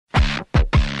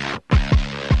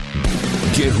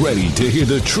Get ready to hear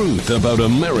the truth about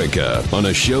America on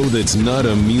a show that's not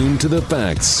immune to the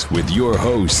facts with your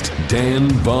host, Dan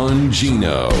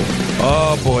Bongino.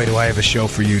 Oh, boy, do I have a show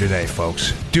for you today,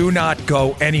 folks. Do not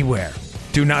go anywhere.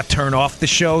 Do not turn off the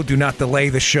show. Do not delay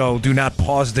the show. Do not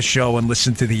pause the show and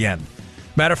listen to the end.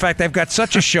 Matter of fact, I've got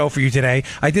such a show for you today.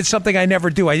 I did something I never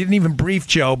do. I didn't even brief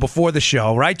Joe before the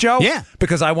show. Right, Joe? Yeah.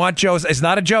 Because I want Joe's, it's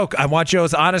not a joke, I want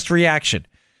Joe's honest reaction.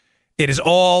 It is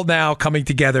all now coming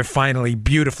together finally,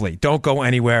 beautifully. Don't go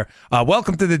anywhere.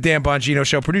 Welcome to the Dan Bongino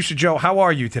Show. Producer Joe, how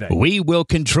are you today? We will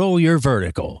control your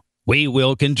vertical. We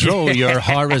will control your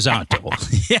horizontal.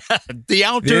 Yeah, the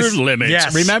outer limits.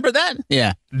 Yes. Remember that?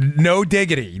 Yeah. No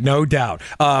diggity, no doubt.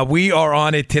 We are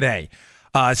on it today.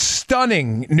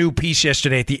 Stunning new piece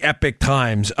yesterday at the Epic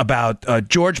Times about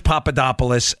George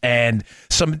Papadopoulos, and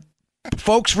some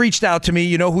folks reached out to me,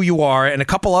 you know who you are, and a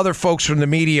couple other folks from the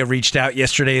media reached out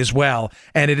yesterday as well,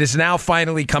 and it is now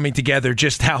finally coming together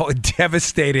just how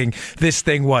devastating this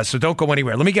thing was. So don't go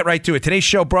anywhere. Let me get right to it. Today's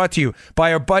show brought to you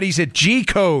by our buddies at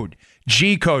G-Code.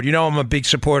 G-Code. You know I'm a big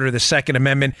supporter of the Second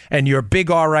Amendment and your big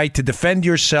R right to defend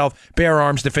yourself, bear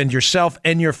arms, defend yourself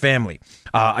and your family.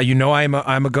 You know I'm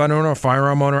a gun owner, a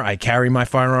firearm owner. I carry my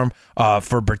firearm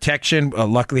for protection.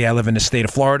 Luckily, I live in the state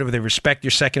of Florida where they respect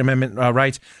your Second Amendment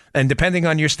rights. And depending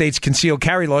on your state's concealed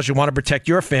carry laws, you want to protect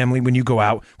your family when you go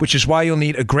out, which is why you'll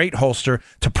need a great holster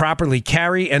to properly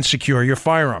carry and secure your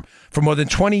firearm. For more than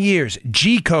 20 years,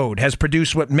 G-Code has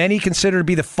produced what many consider to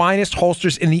be the finest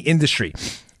holsters in the industry.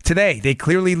 Today, they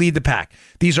clearly lead the pack.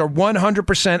 These are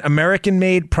 100%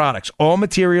 American-made products, all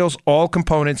materials, all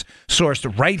components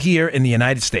sourced right here in the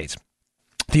United States.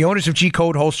 The owners of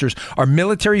G-Code holsters are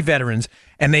military veterans,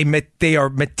 and they are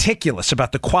meticulous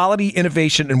about the quality,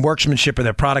 innovation, and workmanship of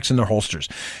their products and their holsters.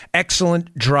 Excellence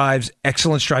drives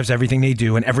everything they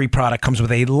do, and every product comes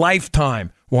with a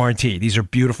lifetime warranty. These are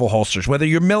beautiful holsters. Whether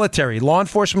you're military, law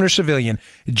enforcement, or civilian,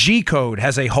 G-Code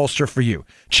has a holster for you.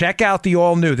 Check out the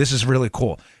all-new, this is really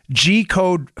cool,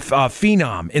 G-Code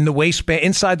Phenom in the waistband,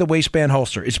 inside the waistband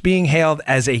holster. It's being hailed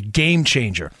as a game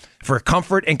changer for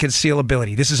comfort and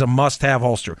concealability. This is a must-have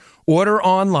holster. Order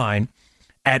online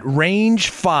at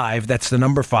range5, that's the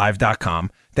number 5.com.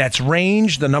 That's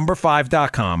range, the number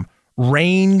 5.com,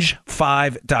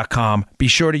 range5.com. Be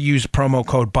sure to use promo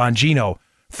code Bongino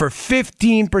for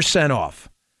 15% off.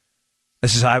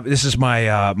 This is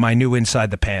my new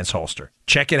Inside the Pants holster.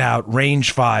 Check it out,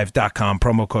 range5.com,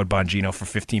 promo code Bongino for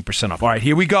 15% off. All right,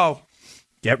 here we go.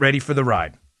 Get ready for the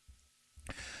ride.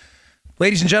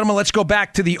 Ladies and gentlemen, let's go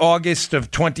back to the August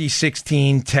of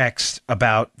 2016 text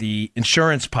about the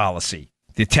insurance policy.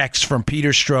 The text from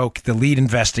Peter Stroke, the lead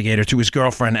investigator, to his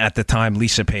girlfriend at the time,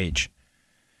 Lisa Page.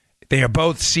 They are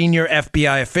both senior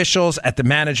FBI officials at the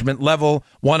management level,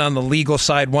 one on the legal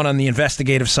side, one on the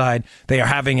investigative side. They are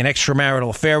having an extramarital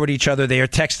affair with each other. They are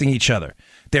texting each other.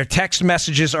 Their text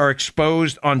messages are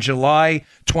exposed on July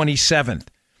 27th.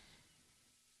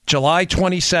 July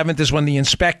 27th is when the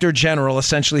Inspector General,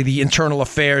 essentially the internal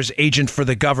affairs agent for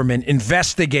the government,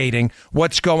 investigating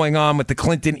what's going on with the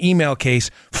Clinton email case,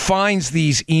 finds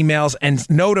these emails and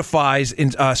notifies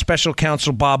Special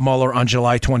Counsel Bob Mueller on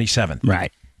July 27th.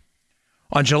 Right.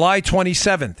 On July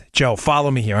 27th, Joe,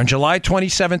 follow me here. On July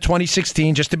 27th,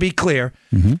 2016, just to be clear,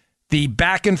 the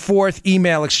back and forth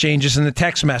email exchanges and the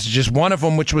text messages, one of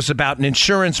them which was about an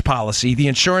insurance policy, the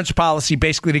insurance policy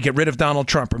basically to get rid of Donald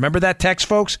Trump. Remember that text,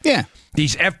 folks? Yeah.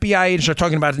 These FBI agents are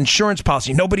talking about insurance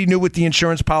policy. Nobody knew what the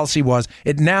insurance policy was.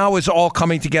 It now is all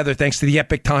coming together thanks to the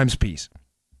Epic Times piece.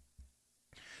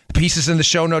 The piece is in the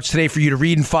show notes today for you to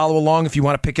read and follow along if you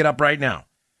want to pick it up right now.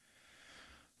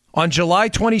 On July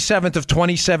 27th of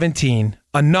 2017,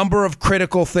 a number of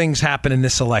critical things happened in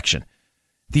this election.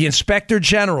 The Inspector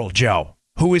General, Joe,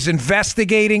 who is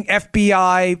investigating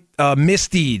FBI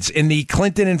misdeeds in the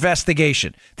Clinton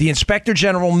investigation, the Inspector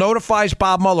General notifies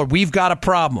Bob Mueller, we've got a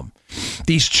problem.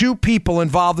 These two people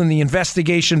involved in the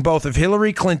investigation, both of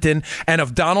Hillary Clinton and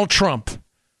of Donald Trump,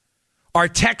 are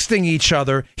texting each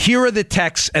other. Here are the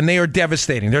texts, and they are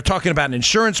devastating. They're talking about an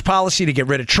insurance policy to get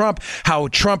rid of Trump, how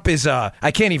Trump is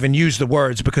I can't even use the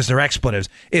words because they're expletives,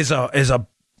 is a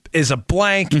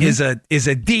blank, is a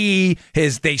D,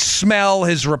 they smell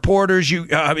his reporters,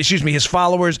 his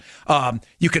followers.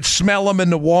 You could smell them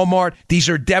in the Walmart. These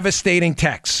are devastating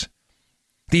texts.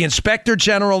 The Inspector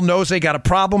General knows they got a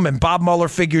problem, and Bob Mueller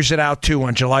figures it out too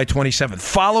on July 27th.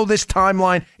 Follow this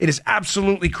timeline. It is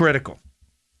absolutely critical.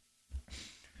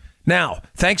 Now,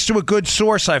 thanks to a good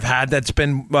source I've had that's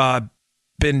been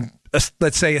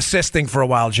let's say, assisting for a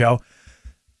while, Joe,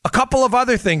 a couple of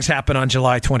other things happen on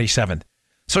July 27th.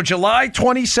 So July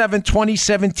 27,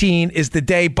 2017 is the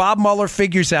day Bob Mueller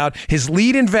figures out his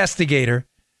lead investigator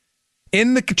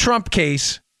in the Trump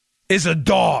case is a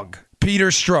dog, Peter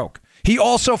Strzok. He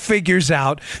also figures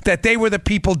out that they were the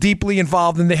people deeply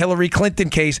involved in the Hillary Clinton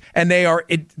case, and they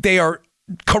are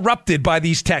corrupted by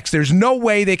these texts. There's no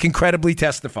way they can credibly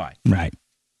testify. Right.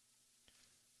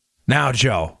 Now,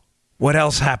 Joe, what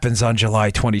else happens on July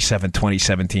 27,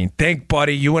 2017? Think,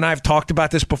 buddy, you and I have talked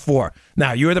about this before.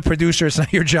 Now, you're the producer. It's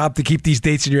not your job to keep these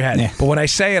dates in your head. Yeah. But when I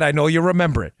say it, I know you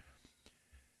remember it.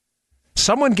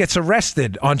 Someone gets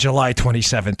arrested on July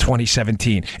 27,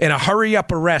 2017 in a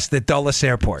hurry-up arrest at Dulles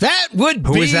Airport. That would be...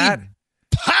 Who is that?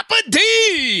 Papa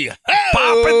D! Oh!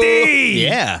 Papa D!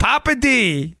 Yeah. Papa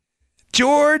D.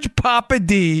 George Papa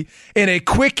D. in a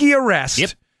quickie arrest. Yep.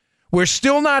 We're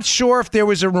still not sure if there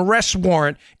was an arrest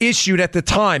warrant issued at the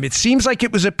time. It seems like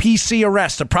it was a PC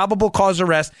arrest, a probable cause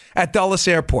arrest at Dulles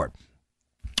Airport.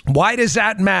 Why does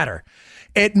that matter?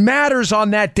 It matters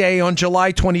on that day, on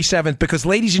July 27th, because,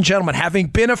 ladies and gentlemen, having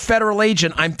been a federal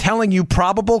agent, I'm telling you,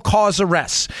 probable cause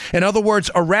arrests. In other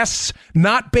words, arrests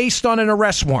not based on an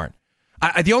arrest warrant.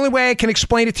 The only way I can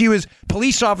explain it to you is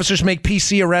police officers make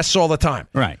PC arrests all the time.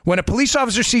 Right. When a police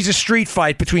officer sees a street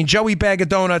fight between Joey Bag of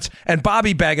Donuts and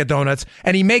Bobby Bag of Donuts,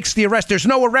 and he makes the arrest, there's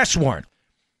no arrest warrant.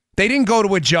 They didn't go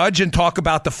to a judge and talk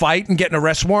about the fight and get an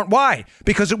arrest warrant. Why?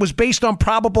 Because it was based on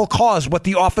probable cause, what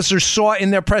the officers saw in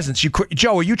their presence.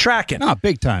 Joe, are you tracking? Oh,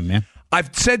 big time, man.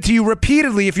 I've said to you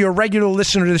repeatedly, if you're a regular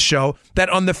listener to the show, that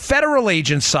on the federal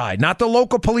agent side, not the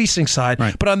local policing side,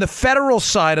 right, but on the federal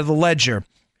side of the ledger,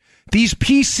 these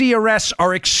PC arrests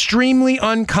are extremely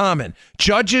uncommon.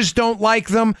 Judges don't like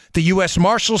them. The U.S.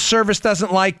 Marshals Service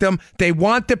doesn't like them. They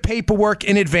want the paperwork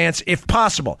in advance if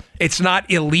possible. It's not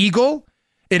illegal.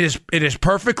 It is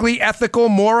perfectly ethical,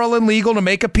 moral, and legal to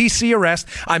make a PC arrest.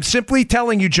 I'm simply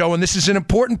telling you, Joe, and this is an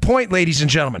important point, ladies and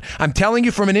gentlemen. I'm telling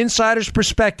you from an insider's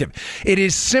perspective. It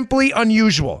is simply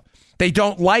unusual. They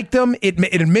don't like them. It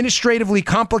administratively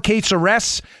complicates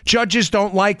arrests. Judges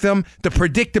don't like them. The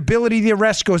predictability of the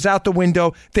arrest goes out the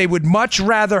window. They would much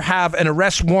rather have an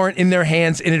arrest warrant in their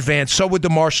hands in advance. So would the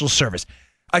Marshals Service.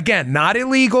 Again, not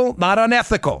illegal, not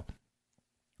unethical.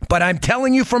 But I'm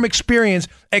telling you from experience,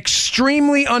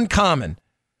 extremely uncommon.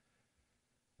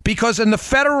 Because in the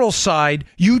federal side,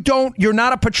 you're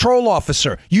not a patrol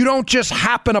officer. You don't just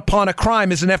happen upon a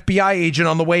crime as an FBI agent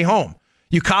on the way home.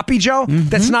 You copy, Joe? Mm-hmm.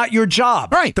 That's not your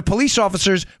job. Right. The police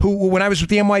officers who, when I was with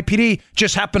the NYPD,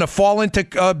 just happen to fall into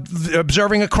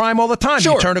observing a crime all the time.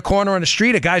 Sure. You turn a corner on the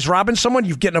street, a guy's robbing someone,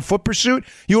 you get in a foot pursuit,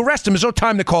 you arrest him. There's no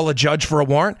time to call a judge for a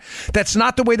warrant. That's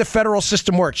not the way the federal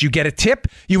system works. You get a tip,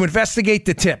 you investigate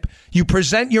the tip. You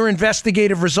present your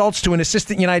investigative results to an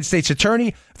assistant United States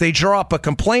attorney. They draw up a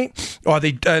complaint, or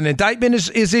an indictment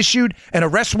is issued, an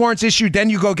arrest warrant's issued, then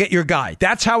you go get your guy.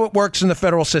 That's how it works in the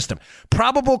federal system.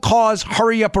 Probable cause,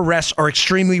 hurry-up arrests are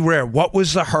extremely rare. What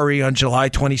was the hurry on July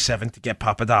 27th to get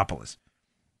Papadopoulos?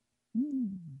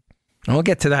 I'll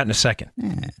get to that in a second.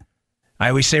 I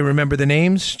always say remember the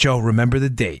names. Joe, remember the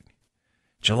date.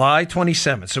 July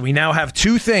 27th. So we now have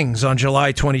two things on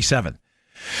July 27th.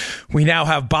 We now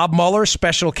have Bob Mueller,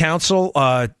 special counsel,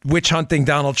 witch hunting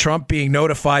Donald Trump, being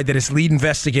notified that his lead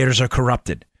investigators are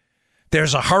corrupted.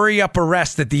 There's a hurry-up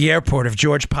arrest at the airport of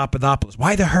George Papadopoulos.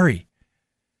 Why the hurry?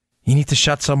 You need to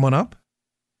shut someone up?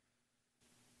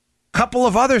 Couple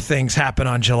of other things happen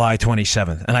on July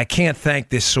 27th, and I can't thank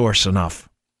this source enough.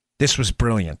 This was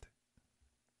brilliant.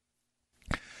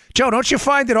 Joe, don't you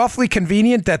find it awfully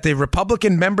convenient that the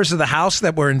Republican members of the House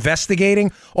that were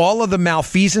investigating all of the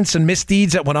malfeasance and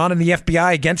misdeeds that went on in the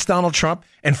FBI against Donald Trump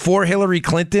and for Hillary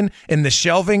Clinton in the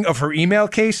shelving of her email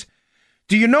case?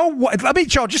 Do you know what? Let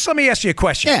me ask you a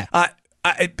question. Yeah.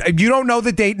 You don't know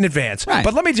the date in advance, right,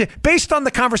 but let me just, based on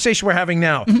the conversation we're having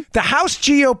now, the House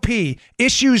GOP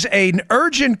issues an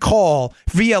urgent call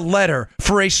via letter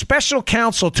for a special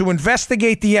counsel to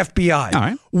investigate the FBI. All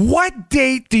right. What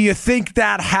date do you think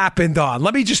that happened on?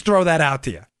 Let me just throw that out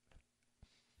to you.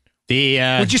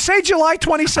 Would you say July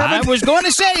 27th? I was going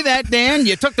to say that, Dan.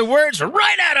 You took the words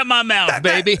right out of my mouth,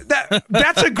 baby.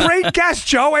 That's a great guess,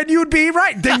 Joe, and you'd be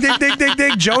right. Ding, ding, ding, ding,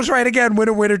 ding. Joe's right again.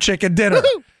 Winner, winner, chicken dinner.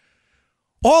 Woo-hoo.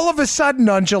 All of a sudden,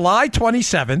 on July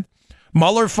 27th,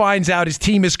 Mueller finds out his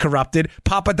team is corrupted.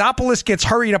 Papadopoulos gets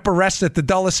hurried up arrested at the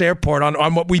Dulles airport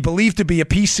on what we believe to be a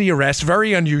PC arrest,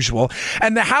 very unusual.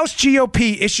 And the House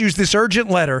GOP issues this urgent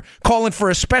letter calling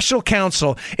for a special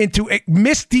counsel into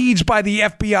misdeeds by the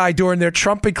FBI during their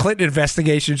Trump and Clinton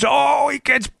investigations. Oh, it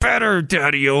gets better,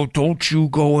 Daddy-O. Don't you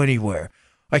go anywhere.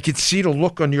 I can see the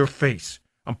look on your face.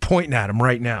 I'm pointing at him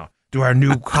right now through our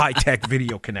new high-tech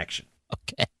video connection.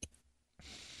 Okay.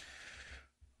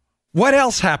 What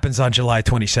else happens on July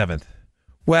 27th?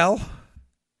 Well,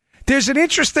 there's an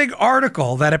interesting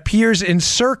article that appears in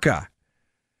Circa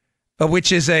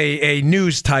which is a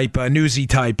newsy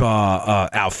type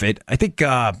outfit. I think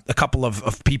a couple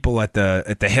of people at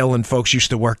the Hill and folks used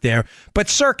to work there. But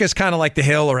Circa is kind of like the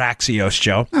Hill or Axios,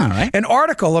 Joe. All right. An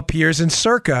article appears in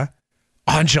Circa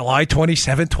on July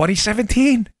 27,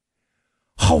 2017.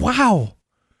 Oh, wow.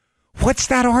 What's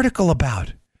that article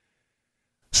about?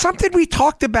 Something we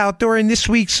talked about during this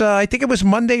week's, I think it was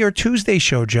Monday or Tuesday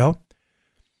show, Joe.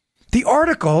 The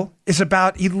article is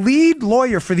about a lead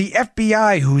lawyer for the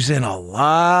FBI who's in a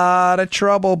lot of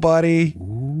trouble, buddy.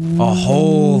 A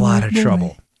whole lot of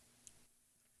trouble.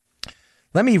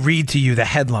 Let me read to you the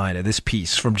headline of this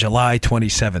piece from July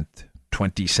 27th,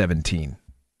 2017.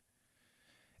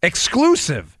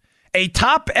 Exclusive. A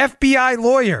top FBI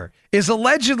lawyer is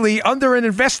allegedly under an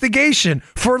investigation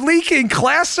for leaking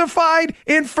classified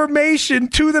information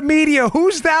to the media.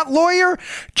 Who's that lawyer?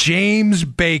 James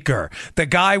Baker. The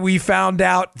guy we found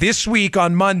out this week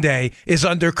on Monday is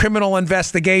under criminal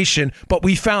investigation, but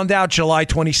we found out July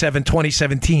 27,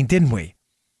 2017, didn't we?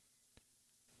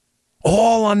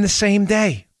 All on the same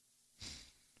day.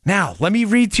 Now, let me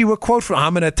read to you a quote from,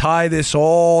 I'm going to tie this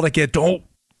all together. Don't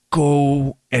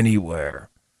go anywhere.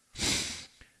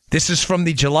 This is from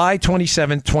the July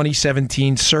 27,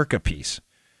 2017 Circa piece.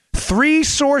 3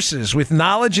 sources with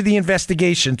knowledge of the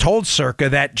investigation told Circa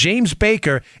that James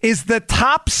Baker is the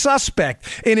top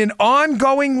suspect in an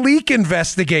ongoing leak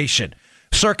investigation.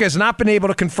 Circa has not been able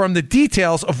to confirm the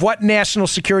details of what national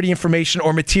security information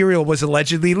or material was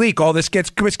allegedly leaked. All this gets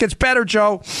better,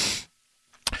 Joe.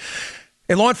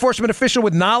 A law enforcement official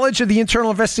with knowledge of the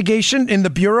internal investigation in the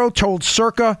Bureau told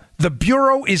Circa the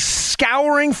Bureau is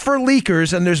scouring for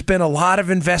leakers, and there's been a lot of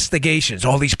investigations.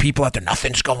 All these people out there,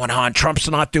 nothing's going on. Trump's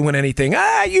not doing anything.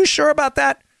 You sure about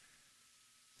that?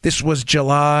 This was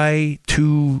July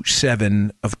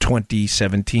 27 of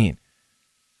 2017.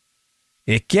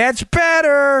 It gets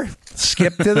better.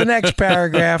 Skip to the next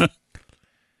paragraph.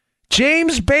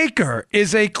 James Baker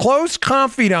is a close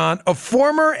confidant of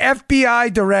former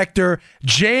FBI Director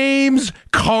James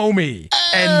Comey.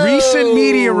 And recent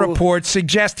media reports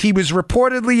suggest he was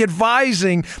reportedly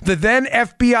advising the then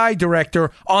FBI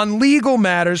Director on legal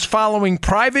matters following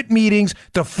private meetings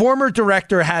the former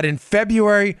director had in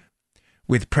February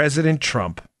with President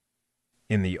Trump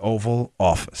in the Oval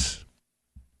Office.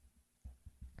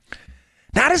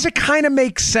 Now, does it kind of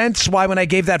make sense why when I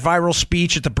gave that viral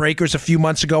speech at the Breakers a few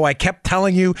months ago, I kept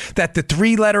telling you that the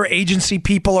 3-letter agency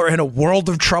people are in a world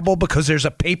of trouble because there's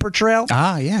a paper trail?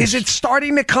 Yes. Is it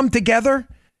starting to come together?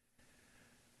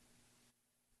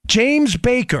 James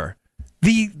Baker,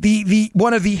 the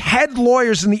one of the head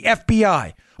lawyers in the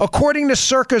FBI, according to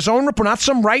Circa's own report, not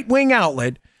some right-wing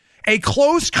outlet, a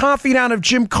close confidant of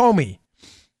Jim Comey,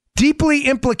 deeply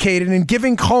implicated in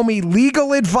giving Comey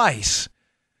legal advice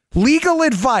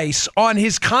on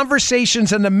his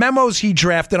conversations and the memos he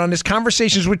drafted on his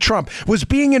conversations with Trump, was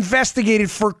being investigated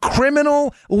for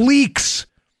criminal leaks.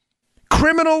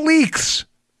 Criminal leaks.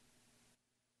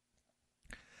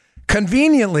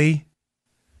 Conveniently,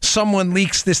 someone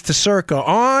leaks this to Circa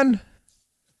on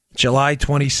July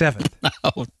 27th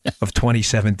of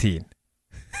 2017.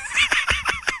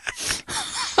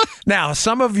 Now,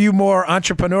 some of you more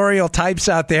entrepreneurial types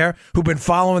out there who've been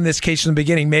following this case from the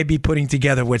beginning may be putting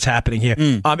together what's happening here.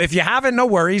 If you haven't, no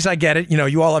worries. I get it. You know,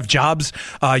 you all have jobs.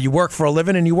 You work for a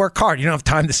living and you work hard. You don't have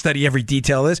time to study every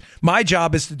detail of this. My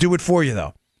job is to do it for you,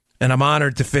 though. And I'm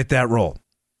honored to fit that role.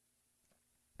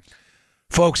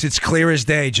 Folks, it's clear as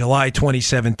day. July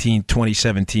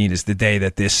 2017 is the day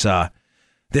that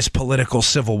this political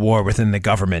civil war within the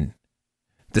government,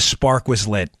 the spark was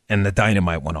lit and the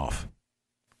dynamite went off.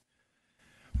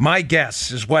 My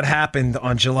guess is what happened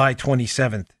on July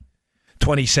 27th,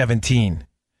 2017,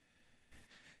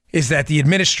 is that the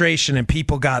administration and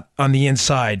people got on the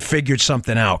inside figured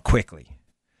something out quickly.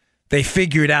 They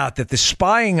figured out that the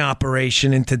spying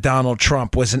operation into Donald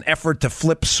Trump was an effort to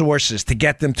flip sources to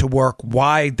get them to work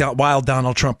while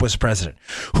Donald Trump was president.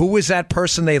 Who was that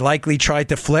person they likely tried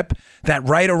to flip? That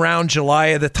right around July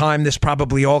of the time this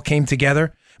probably all came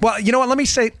together? Well, you know what? Let me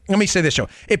say this, Joe.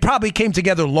 It probably came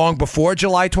together long before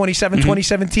July 27,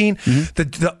 2017.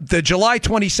 The July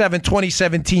 27,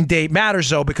 2017 date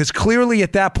matters, though, because clearly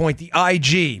at that point, the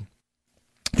IG,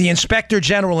 the Inspector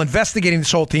General investigating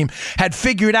this whole team, had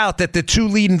figured out that the 2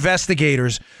 lead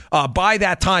investigators, by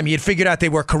that time, he had figured out they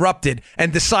were corrupted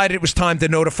and decided it was time to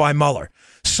notify Mueller.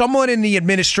 Someone in the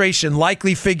administration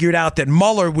likely figured out that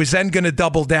Mueller was then going to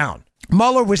double down.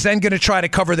 Mueller was then going to try to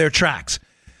cover their tracks.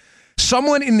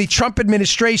 Someone in the Trump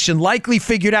administration likely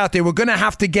figured out they were going to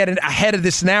have to get ahead of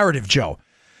this narrative, Joe,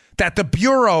 that the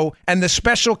Bureau and the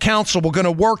special counsel were going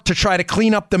to work to try to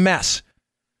clean up the mess.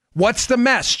 What's the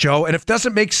mess, Joe? And if it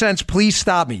doesn't make sense, please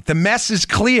stop me. The mess is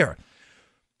clear.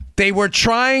 They were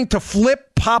trying to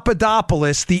flip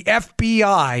Papadopoulos, the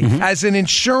FBI, as an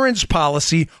insurance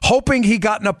policy, hoping he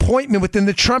got an appointment within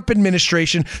the Trump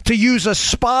administration to use a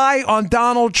spy on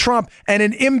Donald Trump and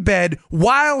an embed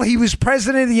while he was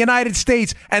president of the United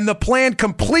States, and the plan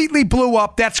completely blew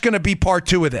up. That's going to be part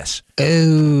 2 of this.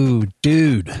 Oh,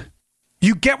 dude.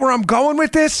 You get where I'm going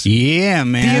with this? Yeah,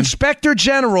 man. The inspector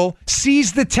general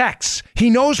sees the texts.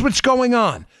 He knows what's going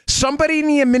on. Somebody in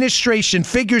the administration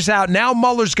figures out, now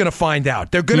Mueller's going to find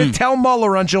out. They're going to tell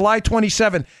Mueller on July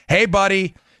 27th, hey,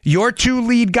 buddy, your 2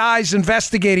 lead guys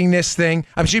investigating this thing,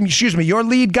 your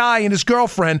lead guy and his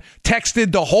girlfriend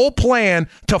texted the whole plan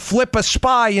to flip a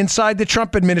spy inside the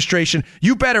Trump administration.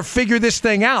 You better figure this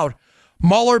thing out.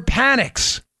 Mueller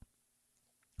panics.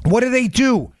 What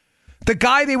do? The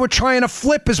guy they were trying to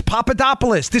flip is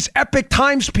Papadopoulos. This Epic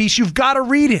Times piece, you've got to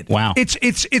read it. Wow.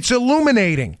 It's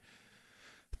illuminating.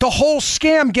 The whole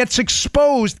scam gets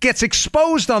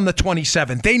exposed on the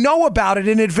 27th. They know about it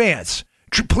in advance.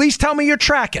 Please tell me you're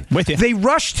tracking. With you. They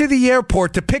rush to the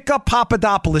airport to pick up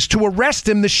Papadopoulos, to arrest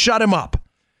him, to shut him up.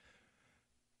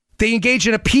 They engage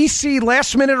in a PC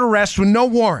last-minute arrest with no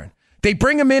warrant. They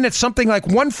bring him in at something like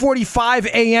 1:45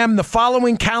 a.m. the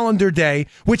following calendar day,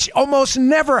 which almost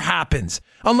never happens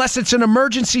unless it's an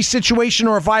emergency situation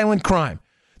or a violent crime.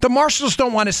 The marshals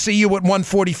don't want to see you at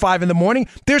 1:45 in the morning.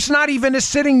 There's not even a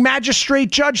sitting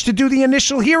magistrate judge to do the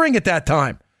initial hearing at that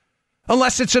time,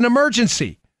 unless it's an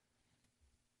emergency.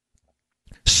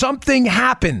 Something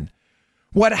happened.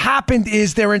 What happened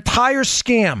is their entire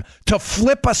scam to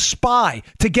flip a spy,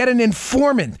 to get an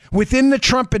informant within the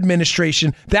Trump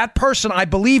administration, that person, I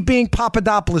believe being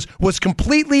Papadopoulos, was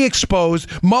completely exposed.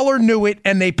 Mueller knew it,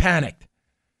 and they panicked.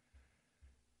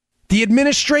 The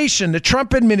administration, the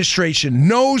Trump administration,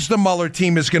 knows the Mueller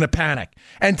team is going to panic.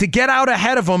 And to get out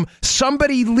ahead of them,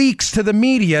 somebody leaks to the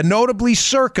media, notably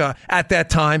Circa at that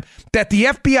time, that the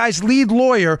FBI's lead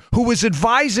lawyer, who was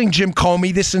advising Jim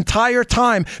Comey this entire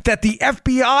time, that the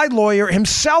FBI lawyer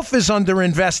himself is under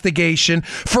investigation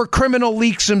for criminal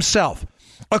leaks himself.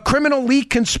 A criminal leak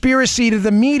conspiracy to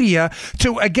the media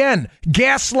to, again,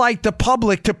 gaslight the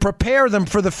public to prepare them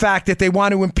for the fact that they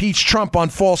want to impeach Trump on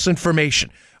false information.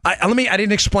 I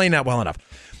didn't explain that well enough.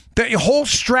 The whole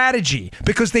strategy,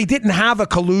 because they didn't have a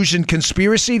collusion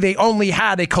conspiracy, they only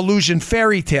had a collusion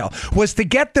fairy tale, was to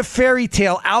get the fairy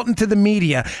tale out into the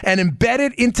media and embed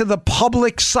it into the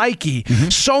public psyche.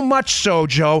 So much so,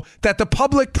 Joe, that the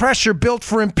public pressure built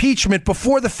for impeachment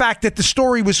before the fact that the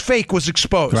story was fake was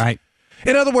exposed. Right.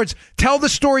 In other words, tell the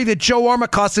story that Joe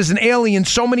Armacost is an alien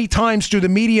so many times through the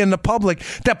media and the public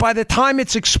that by the time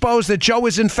it's exposed that Joe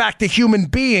is in fact a human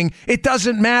being, it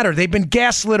doesn't matter. They've been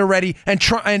gaslit already, and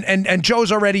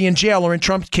Joe's already in jail or in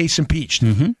Trump's case impeached.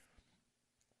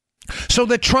 So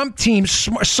the Trump team,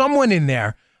 someone in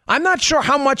there, I'm not sure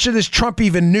how much of this Trump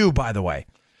even knew, by the way,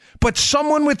 but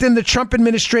someone within the Trump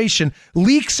administration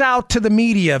leaks out to the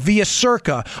media via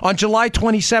Circa on July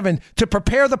 27 to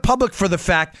prepare the public for the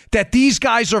fact that these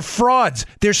guys are frauds.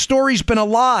 Their story's been a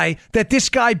lie, that this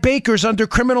guy Baker's under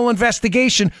criminal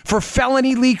investigation for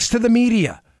felony leaks to the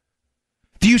media.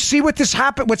 Do you see what's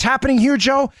happening here,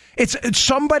 Joe? It's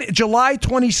somebody. July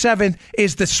 27th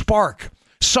is the spark.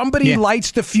 Somebody lights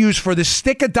the fuse for the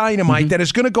stick of dynamite that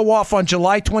is going to go off on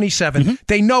July 27th.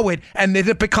 They know it, and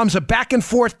it becomes a back and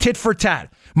forth tit for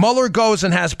tat. Mueller goes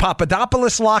and has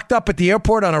Papadopoulos locked up at the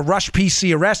airport on a rush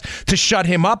PC arrest to shut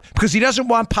him up because he doesn't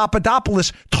want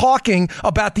Papadopoulos talking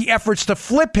about the efforts to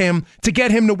flip him to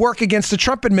get him to work against the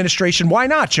Trump administration. Why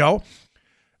not, Joe?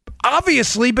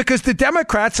 Obviously, because the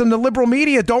Democrats and the liberal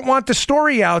media don't want the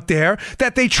story out there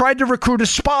that they tried to recruit a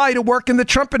spy to work in the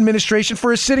Trump administration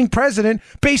for a sitting president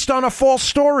based on a false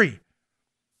story.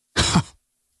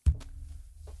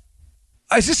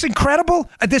 Is this incredible?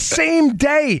 The same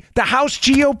day, the House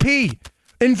GOP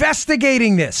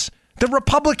investigating this, the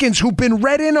Republicans who've been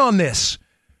read in on this,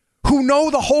 who know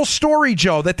the whole story,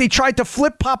 Joe, that they tried to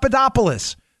flip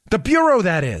Papadopoulos, the Bureau,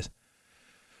 that is,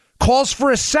 calls for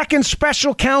a second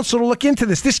special counsel to look into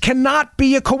this. This cannot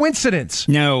be a coincidence.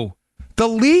 No. The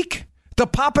leak, the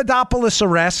Papadopoulos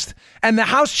arrest, and the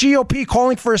House GOP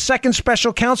calling for a second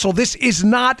special counsel. This is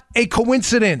not a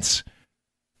coincidence.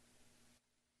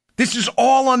 This is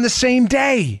all on the same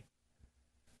day.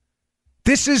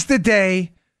 This is the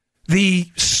day the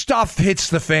stuff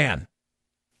hits the fan.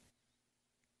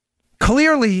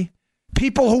 Clearly,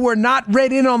 people who were not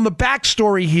read in on the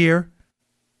backstory here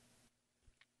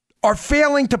are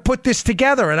failing to put this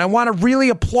together. And I want to really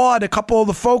applaud a couple of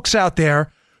the folks out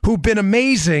there who've been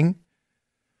amazing,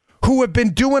 who have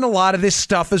been doing a lot of this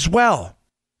stuff as well.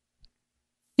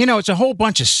 It's a whole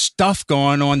bunch of stuff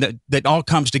going on that all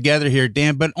comes together here,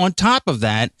 Dan. But on top of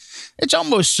that, it's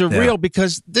almost surreal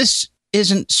because this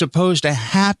isn't supposed to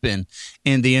happen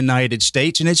in the United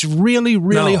States, and it's really,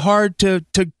 really hard to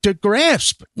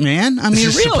grasp, man. I mean, this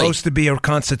is really supposed to be a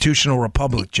constitutional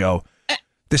republic, Joe.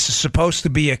 This is supposed to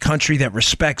be a country that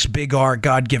respects big R,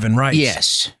 God-given rights.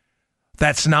 Yes.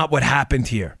 That's not what happened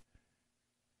here.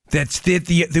 That's the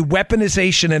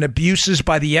weaponization and abuses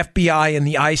by the FBI and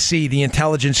the IC, the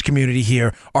intelligence community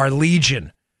here, are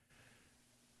legion.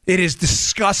 It is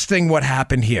disgusting what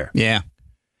happened here. Yeah.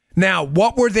 Now,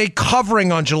 what were they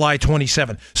covering on July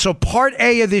 27th? So part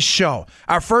A of this show,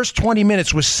 our first 20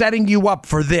 minutes was setting you up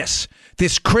for this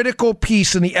critical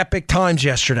piece in the Epic Times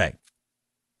yesterday.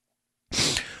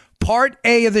 Part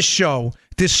A of the show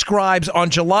describes on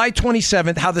July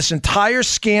 27th how this entire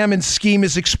scam and scheme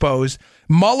is exposed.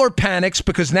 Mueller panics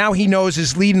because now he knows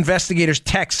his lead investigator's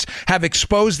texts have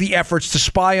exposed the efforts to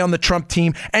spy on the Trump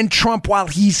team and Trump while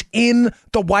he's in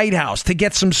the White House to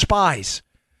get some spies.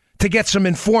 To get some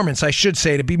informants, I should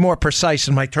say, to be more precise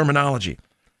in my terminology.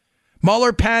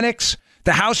 Mueller panics,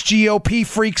 the House GOP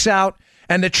freaks out,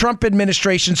 and the Trump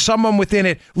administration, someone within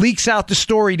it, leaks out the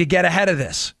story to get ahead of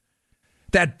this.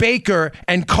 That Baker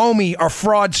and Comey are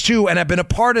frauds too and have been a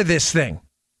part of this thing.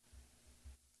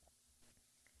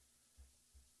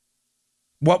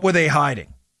 What were they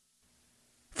hiding?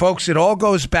 Folks, it all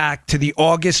goes back to the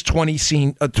August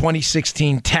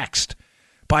 2016 text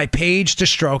by Page to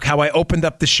Stroke, how I opened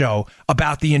up the show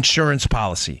about the insurance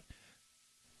policy.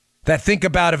 That think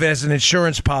about it as an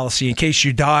insurance policy in case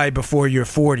you die before you're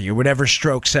 40 or whatever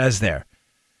Stroke says there.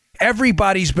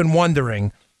 Everybody's been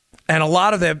wondering, and a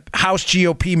lot of the House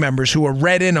GOP members who are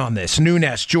read in on this,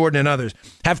 Nunes, Jordan, and others,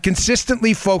 have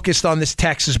consistently focused on this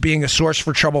text as being a source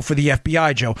for trouble for the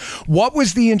FBI, Joe. What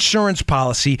was the insurance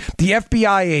policy, the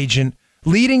FBI agent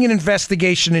leading an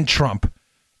investigation in Trump?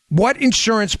 What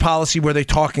insurance policy were they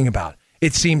talking about?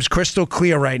 It seems crystal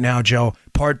clear right now, Joe.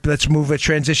 Let's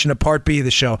transition to part B of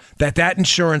the show. That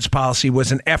insurance policy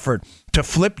was an effort to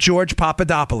flip George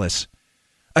Papadopoulos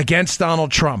against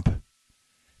Donald Trump.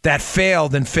 That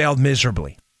failed and failed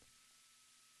miserably.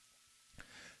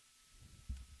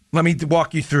 Let me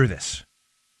walk you through this.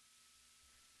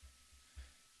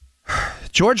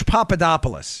 George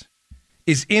Papadopoulos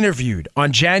is interviewed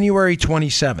on January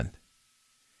 27th.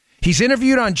 He's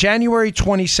interviewed on January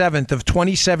 27th of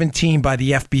 2017 by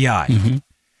the FBI. Mm-hmm.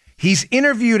 He's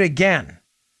interviewed again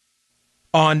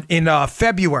in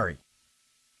February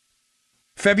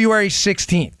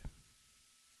 16th.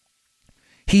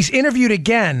 He's interviewed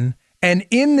again, and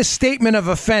in the statement of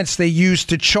offense they used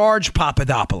to charge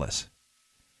Papadopoulos,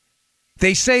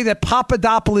 they say that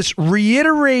Papadopoulos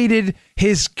reiterated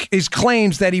his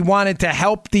claims that he wanted to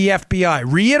help the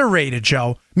FBI. Reiterated,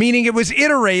 Joe, meaning it was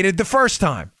iterated the first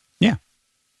time. Yeah.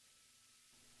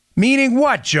 Meaning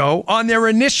what, Joe? On their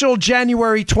initial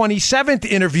January 27th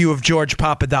interview of George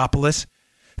Papadopoulos,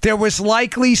 there was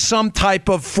likely some type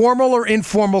of formal or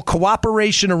informal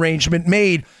cooperation arrangement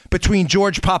made between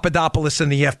George Papadopoulos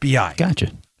and the FBI.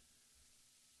 Gotcha.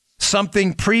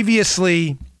 Something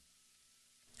previously,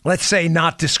 let's say,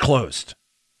 not disclosed.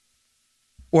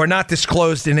 Or not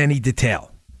disclosed in any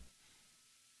detail.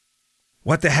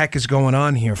 What the heck is going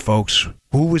on here, folks?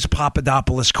 Who was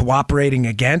Papadopoulos cooperating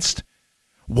against?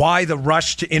 Why the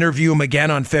rush to interview him again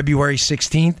on February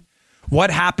 16th?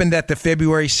 What happened at the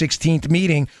February 16th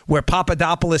meeting where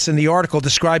Papadopoulos in the article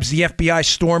describes the FBI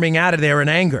storming out of there in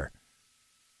anger?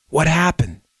 What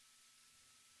happened?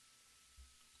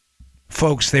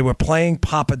 Folks, they were playing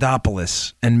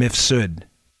Papadopoulos and Mifsud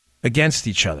against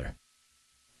each other.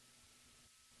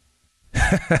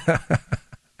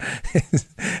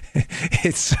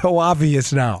 It's so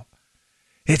obvious now.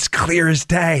 It's clear as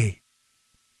day.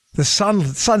 The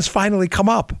sun's finally come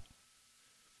up.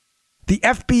 The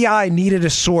FBI needed a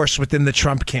source within the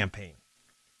Trump campaign.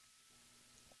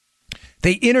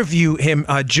 They interview him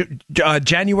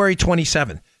January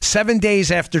 27th, 7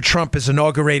 days after Trump is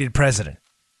inaugurated president.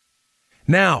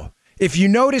 Now, if you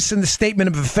notice in the statement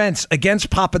of offense against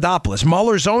Papadopoulos,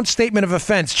 Mueller's own statement of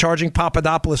offense charging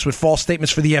Papadopoulos with false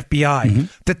statements for the FBI,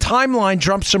 the timeline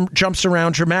jumps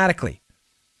around dramatically.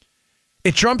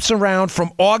 It jumps around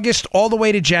from August all the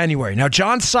way to January. Now,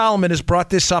 John Solomon has brought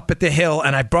this up at the Hill,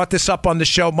 and I brought this up on the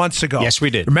show months ago. Yes,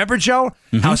 we did. Remember, Joe?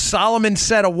 How Solomon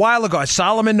said a while ago.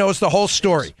 Solomon knows the whole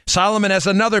story. Solomon has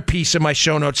another piece in my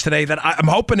show notes today that I'm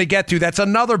hoping to get to. That's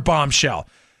another bombshell.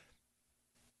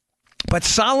 But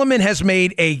Solomon has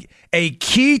made a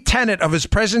key tenet of his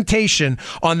presentation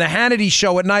on the Hannity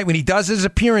show at night when he does his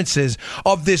appearances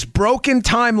of this broken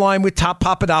timeline with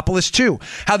Papadopoulos too.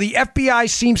 How the FBI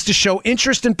seems to show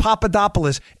interest in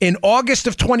Papadopoulos in August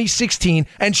of 2016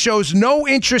 and shows no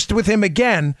interest with him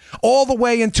again all the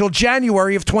way until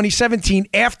January of 2017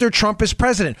 after Trump is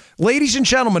president. Ladies and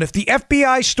gentlemen, if the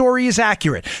FBI story is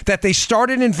accurate, that they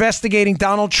started investigating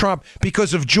Donald Trump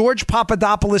because of George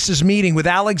Papadopoulos' meeting with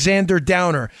Alexander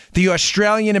Downer, the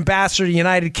Australian ambassador to the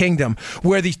United Kingdom,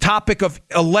 where the topic of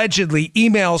allegedly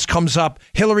emails comes up,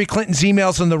 Hillary Clinton's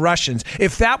emails and the Russians.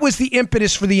 If that was the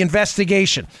impetus for the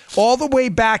investigation, all the way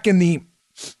back in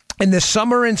the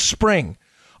summer and spring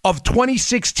of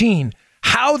 2016,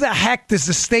 how the heck does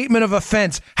the statement of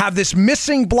offense have this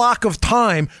missing block of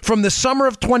time from the summer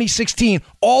of 2016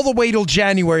 all the way till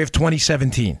January of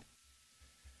 2017?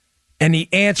 And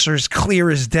the answer is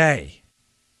clear as day.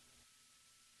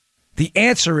 The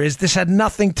answer is this had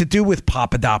nothing to do with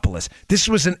Papadopoulos. This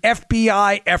was an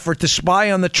FBI effort to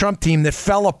spy on the Trump team that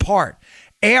fell apart.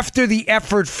 After the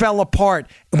effort fell apart,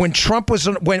 when Trump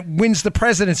wins the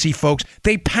presidency, folks,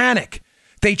 they panic.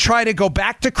 They try to go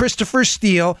back to Christopher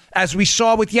Steele, as we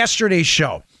saw with yesterday's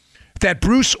show, that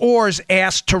Bruce Orr's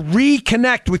asked to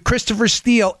reconnect with Christopher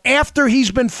Steele after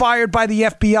he's been fired by the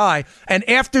FBI and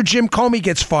after Jim Comey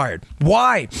gets fired.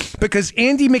 Why? Because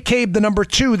Andy McCabe, the number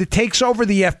 2 that takes over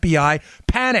the FBI,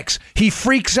 panics. He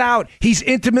freaks out. He's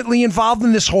intimately involved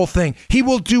in this whole thing. He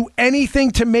will do anything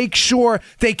to make sure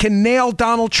they can nail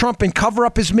Donald Trump and cover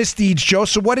up his misdeeds, Joe.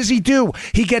 So what does he do?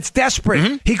 He gets desperate.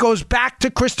 Mm-hmm. He goes back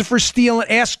to Christopher Steele and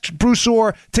asks Bruce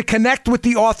Orr to connect with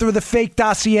the author of the fake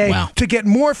dossier to get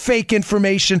more fake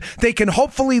information they can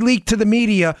hopefully leak to the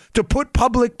media to put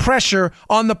public pressure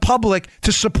on the public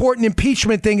to support an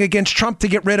impeachment thing against Trump to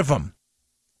get rid of him.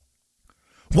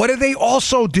 What do they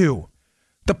also do?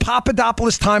 The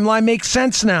Papadopoulos timeline makes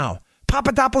sense now.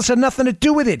 Papadopoulos had nothing to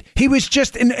do with it. He was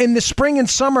just, in the spring and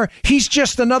summer, he's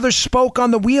just another spoke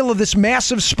on the wheel of this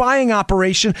massive spying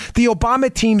operation the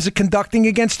Obama teams are conducting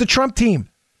against the Trump team.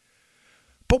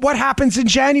 But what happens in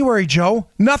January, Joe?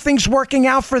 Nothing's working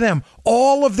out for them.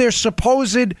 All of their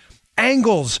supposed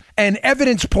angles and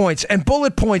evidence points and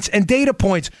bullet points and data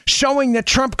points showing that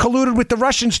Trump colluded with the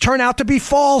Russians turn out to be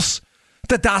false.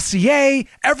 The dossier,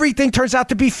 everything turns out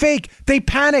to be fake. They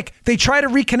panic. They try to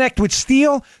reconnect with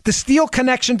Steele. The Steele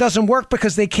connection doesn't work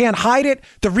because they can't hide it.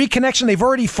 The reconnection, they've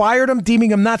already fired him,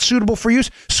 deeming him not suitable for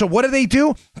use. So what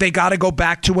do? They got to go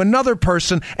back to another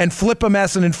person and flip him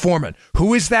as an informant.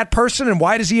 Who is that person and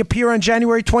why does he appear on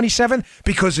January 27th?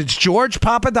 Because it's George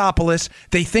Papadopoulos.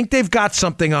 They think they've got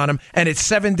something on him, and it's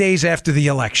 7 days after the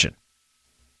election.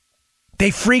 They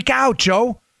freak out,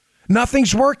 Joe.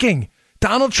 Nothing's working.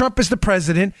 Donald Trump is the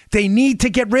president. They need to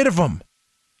get rid of him.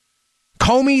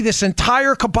 Comey, this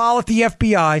entire cabal at the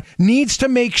FBI needs to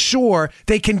make sure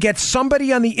they can get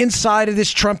somebody on the inside of this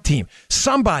Trump team.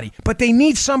 Somebody. But they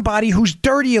need somebody who's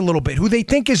dirty a little bit, who they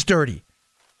think is dirty.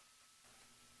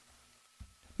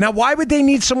 Now, why would they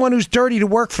need someone who's dirty to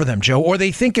work for them, Joe, or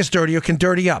they think is dirty or can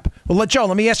dirty up? Well, Joe,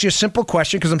 let me ask you a simple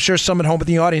question because I'm sure some at home in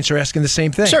the audience are asking the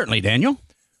same thing. Certainly, Daniel.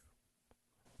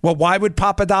 Well, why would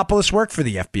Papadopoulos work for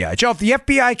the FBI? Joe, if the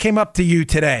FBI came up to you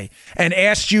today and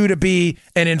asked you to be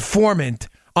an informant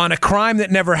on a crime that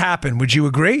never happened, would you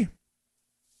agree?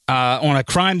 On a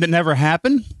crime that never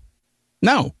happened?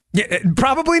 No. Yeah,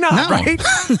 probably not, right?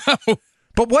 No.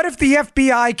 But what if the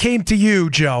FBI came to you,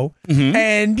 Joe,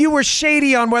 and you were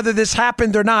shady on whether this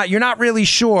happened or not? You're not really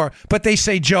sure, but they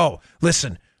say, Joe,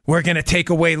 listen, we're going to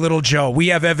take away little Joe. We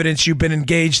have evidence you've been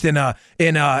engaged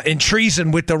in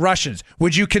treason with the Russians.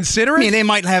 Would you consider it? I mean, they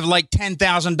might have like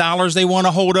 $10,000 they want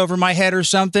to hold over my head or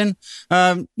something.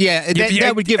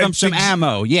 That would give them some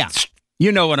ammo. Yeah.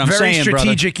 You know what I'm saying, brother. Very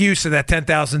strategic brother. Use of that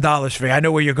 $10,000 for you. I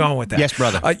know where you're going with that. Yes,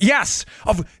 brother. Yes.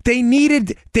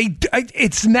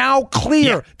 It's now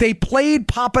clear. Yeah. They played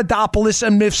Papadopoulos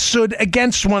and Mifsud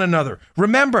against one another.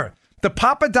 Remember, the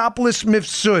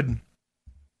Papadopoulos-Mifsud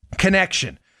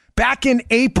connection. Back in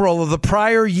April of the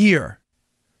prior year,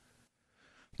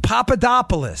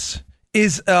 Papadopoulos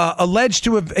is alleged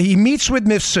to have, he meets with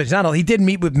Mifsud. He did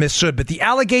meet with Mifsud, but the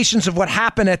allegations of what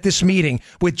happened at this meeting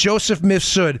with Joseph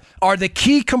Mifsud are the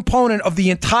key component of the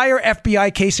entire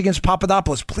FBI case against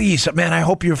Papadopoulos. Please, man, I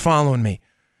hope you're following me.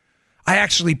 I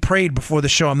actually prayed before the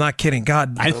show. I'm not kidding.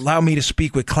 God, allow me to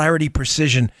speak with clarity,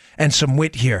 precision, and some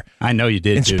wit here. I know you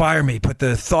did. Inspire me. Put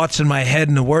the thoughts in my head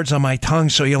and the words on my tongue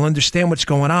so you'll understand what's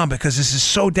going on because this is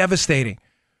so devastating.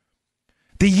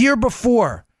 The year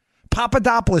before,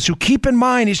 Papadopoulos, who, keep in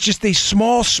mind, is just a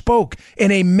small spoke in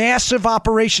a massive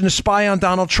operation to spy on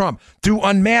Donald Trump, through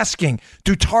unmasking,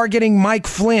 through targeting Mike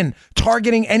Flynn,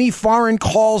 targeting any foreign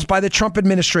calls by the Trump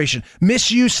administration,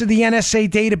 misuse of the NSA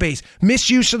database,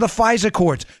 misuse of the FISA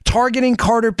courts, targeting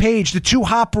Carter Page, the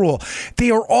 2-hop rule.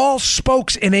 They are all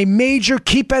spokes in a major,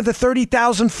 keep at the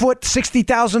 30,000 foot,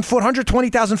 60,000 foot,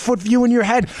 120,000 foot view in your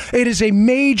head. It is a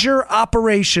major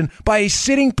operation by a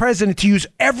sitting president to use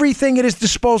everything at his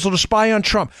disposal to spy on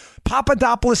Trump.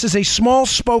 Papadopoulos is a small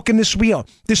spoke in this wheel.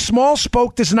 This small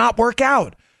spoke does not work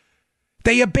out.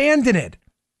 They abandon it.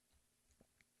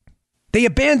 They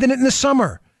abandon it in the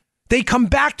summer. They come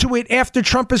back to it after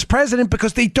Trump is president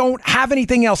because they don't have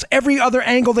anything else. Every other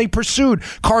angle they pursued,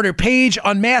 Carter Page,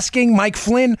 unmasking, Mike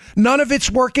Flynn, none of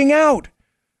it's working out.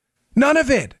 None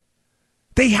of it.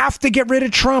 They have to get rid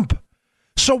of Trump.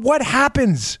 So what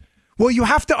happens? Well, you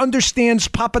have to understand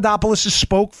Papadopoulos'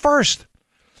 spoke first.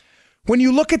 When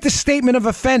you look at the statement of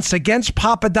offense against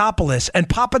Papadopoulos and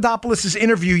Papadopoulos'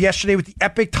 interview yesterday with the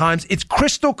Epoch Times, it's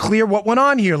crystal clear what went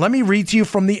on here. Let me read to you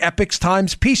from the Epoch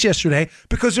Times piece yesterday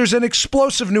because there's an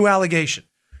explosive new allegation.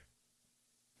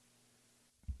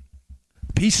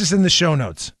 Pieces in the show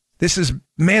notes. This is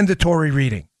mandatory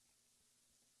reading.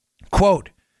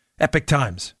 Quote, Epoch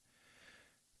Times.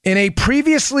 In a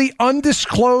previously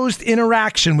undisclosed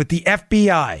interaction with the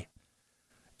FBI,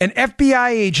 an FBI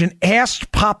agent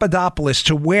asked Papadopoulos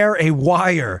to wear a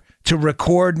wire to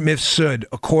record Mifsud,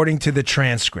 according to the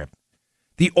transcript.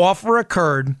 The offer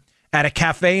occurred at a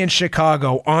cafe in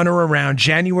Chicago on or around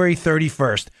January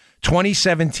 31st,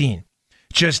 2017,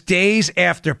 just days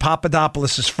after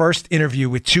Papadopoulos' first interview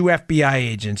with 2 FBI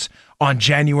agents on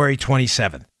January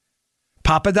 27th.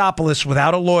 Papadopoulos,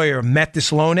 without a lawyer, met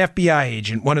this lone FBI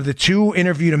agent, one of the 2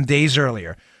 interviewed him days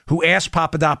earlier, who asked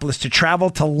Papadopoulos to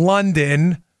travel to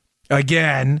London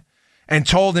again and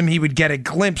told him he would get a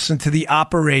glimpse into the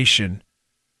operation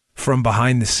from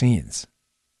behind the scenes.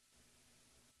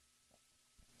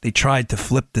 They tried to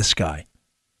flip this guy.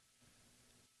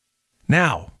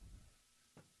 Now,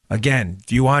 again,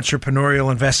 you entrepreneurial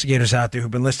investigators out there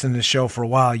who've been listening to the show for a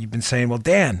while, you've been saying, well,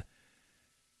 Dan,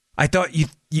 I thought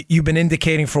you've been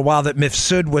indicating for a while that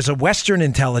Mifsud was a Western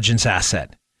intelligence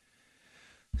asset.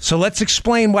 So let's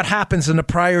explain what happens in the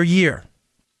prior year.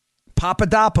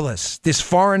 Papadopoulos, this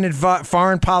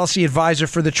foreign policy advisor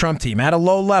for the Trump team, at a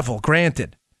low level,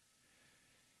 granted.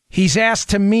 He's asked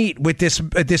to meet with this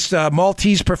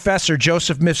Maltese professor,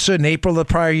 Joseph Mifsud, in April of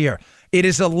the prior year. It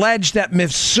is alleged that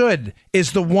Mifsud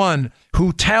is the one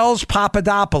who tells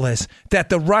Papadopoulos that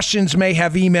the Russians may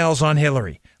have emails on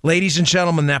Hillary. Ladies and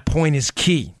gentlemen, that point is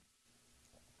key.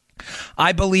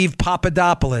 I believe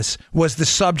Papadopoulos was the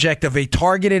subject of a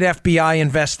targeted FBI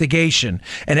investigation,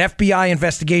 an FBI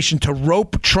investigation to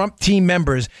rope Trump team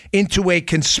members into a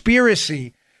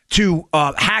conspiracy to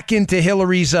hack into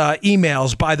Hillary's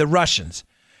emails by the Russians.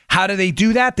 How do they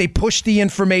do that? They push the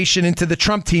information into the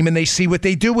Trump team and they see what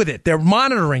they do with it. They're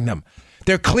monitoring them.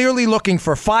 They're clearly looking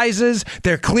for FISAs.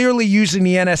 They're clearly using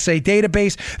the NSA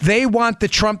database. They want the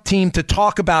Trump team to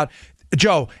talk about,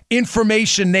 Joe,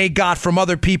 information they got from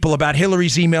other people about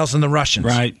Hillary's emails and the Russians.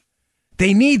 Right.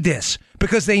 They need this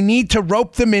because they need to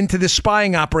rope them into this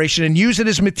spying operation and use it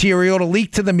as material to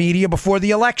leak to the media before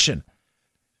the election.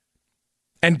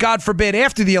 And God forbid,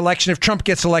 after the election, if Trump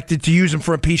gets elected, to use them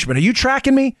for impeachment. Are you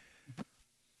tracking me?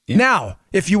 Yeah. Now,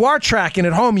 if you are tracking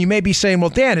at home, you may be saying,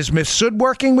 well, Dan, is Mifsud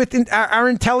working with our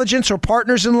intelligence or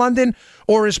partners in London,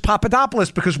 or is Papadopoulos?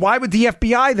 Because why would the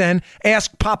FBI then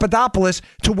ask Papadopoulos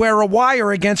to wear a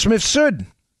wire against Mifsud?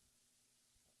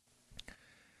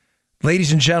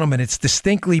 Ladies and gentlemen, it's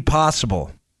distinctly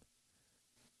possible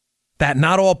that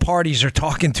not all parties are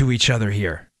talking to each other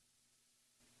here.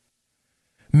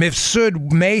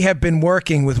 Mifsud may have been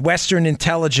working with Western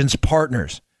intelligence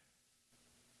partners,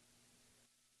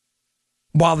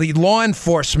 while the law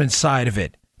enforcement side of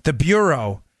it, the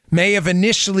Bureau, may have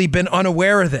initially been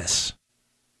unaware of this.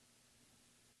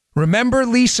 Remember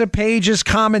Lisa Page's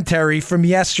commentary from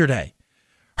yesterday.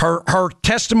 Her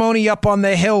testimony up on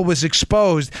the Hill was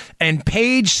exposed, and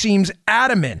Page seems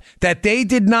adamant that they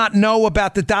did not know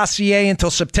about the dossier until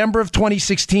September of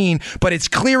 2016, but it's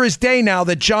clear as day now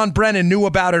that John Brennan knew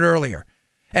about it earlier.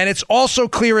 And it's also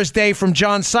clear as day from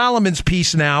John Solomon's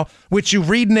piece now, which you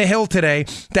read in the Hill today,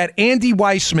 that Andy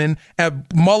Weissman,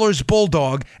 Mueller's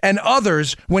bulldog, and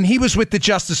others, when he was with the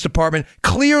Justice Department,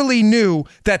 clearly knew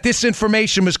that this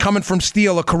information was coming from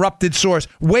Steele, a corrupted source,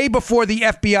 way before the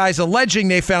FBI's alleging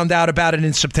they found out about it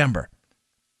in September.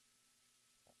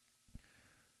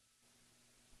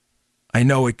 I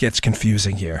know it gets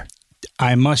confusing here.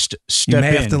 I must step in.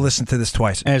 You may have to listen to this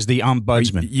twice. As the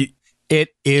ombudsman. It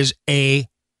is a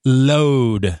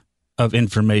load of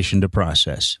information to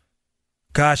process.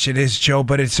 Gosh, it is, Joe,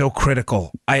 but it's so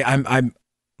critical. I'm.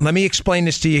 Let me explain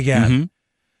this to you again. Mm-hmm.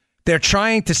 They're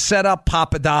trying to set up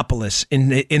Papadopoulos in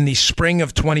the spring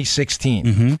of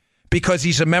 2016 because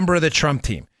he's a member of the Trump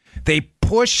team. They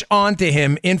push onto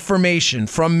him information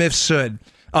from Mifsud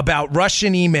about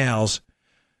Russian emails,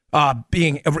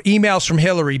 emails from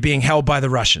Hillary being held by the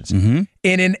Russians in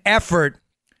an effort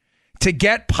to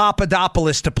get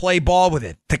Papadopoulos to play ball with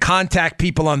it, to contact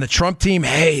people on the Trump team.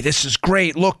 Hey, this is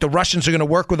great. Look, the Russians are going to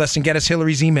work with us and get us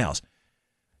Hillary's emails.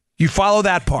 You follow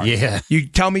that part. Yeah. You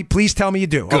tell me, please tell me you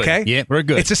do. Good. Okay? Yeah, we're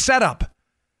good. It's a setup.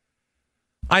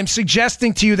 I'm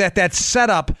suggesting to you that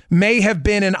setup may have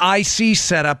been an IC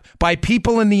setup by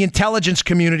people in the intelligence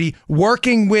community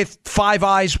working with Five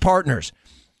Eyes partners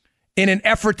in an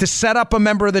effort to set up a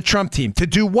member of the Trump team. To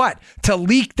do what? To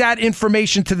leak that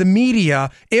information to the media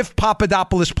if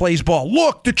Papadopoulos plays ball.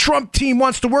 Look, the Trump team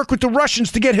wants to work with the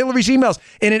Russians to get Hillary's emails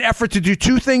in an effort to do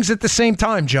two things at the same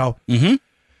time, Joe.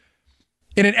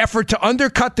 In an effort to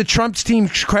undercut the Trump's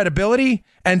team's credibility,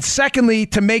 and secondly,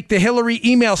 to make the Hillary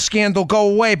email scandal go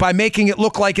away by making it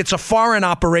look like it's a foreign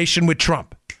operation with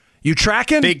Trump. You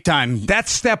tracking? Big time. That's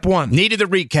step one. Needed the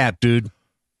recap, dude.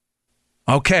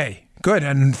 Okay, good.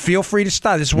 And feel free to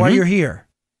stop. This is why you're here.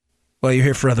 Well, you're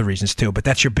here for other reasons too, but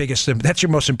that's your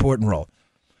most important role.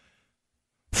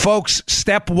 Folks,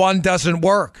 step one doesn't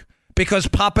work because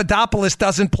Papadopoulos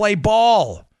doesn't play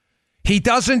ball. He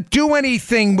doesn't do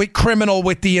anything criminal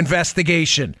with the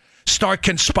investigation. Start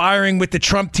conspiring with the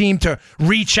Trump team to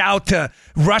reach out to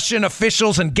Russian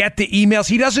officials and get the emails.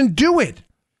 He doesn't do it.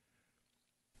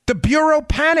 The Bureau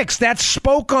panics. That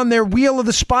spoke on their wheel of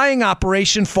the spying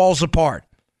operation falls apart.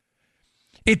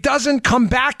 It doesn't come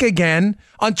back again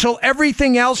until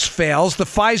everything else fails. The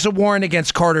FISA warrant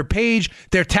against Carter Page.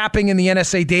 They're tapping in the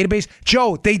NSA database.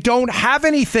 Joe, they don't have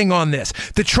anything on this.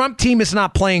 The Trump team is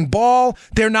not playing ball.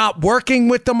 They're not working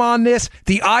with them on this.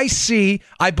 The IC,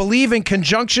 I believe in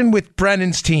conjunction with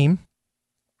Brennan's team,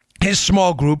 his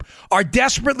small group, are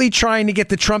desperately trying to get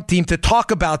the Trump team to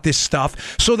talk about this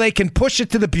stuff so they can push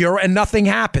it to the Bureau and nothing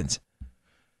happens.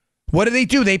 What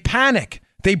do? They panic.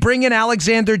 They bring in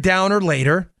Alexander Downer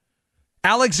later.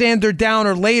 Alexander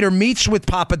Downer later meets with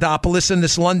Papadopoulos in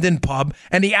this London pub,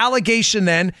 and the allegation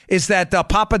then is that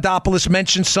Papadopoulos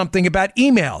mentioned something about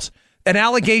emails. An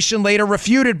allegation later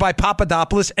refuted by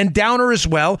Papadopoulos and Downer as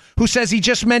well, who says he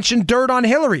just mentioned dirt on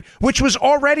Hillary, which was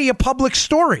already a public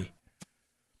story.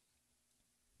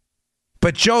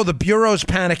 But Joe, the Bureau's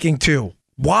panicking too.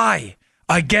 Why?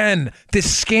 Again,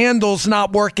 this scandal's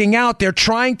not working out. They're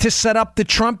trying to set up the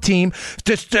Trump team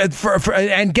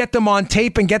and get them on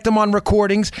tape and get them on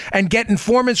recordings and get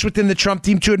informants within the Trump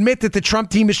team to admit that the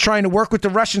Trump team is trying to work with the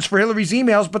Russians for Hillary's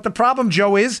emails. But the problem,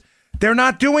 Joe, is they're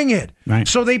not doing it. Right.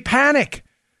 So they panic.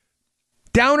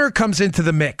 Downer comes into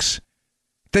the mix.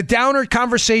 The Downer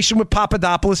conversation with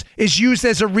Papadopoulos is used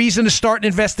as a reason to start an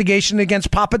investigation against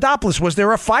Papadopoulos. Was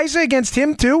there a FISA against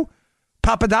him too,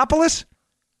 Papadopoulos?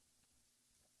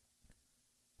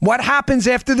 What happens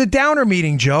after the Downer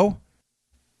meeting, Joe?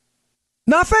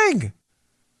 Nothing.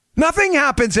 Nothing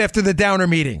happens after the Downer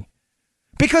meeting.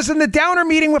 Because in the Downer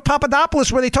meeting with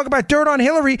Papadopoulos, where they talk about dirt on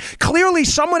Hillary, clearly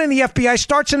someone in the FBI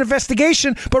starts an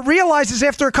investigation, but realizes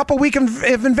after a couple weeks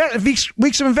of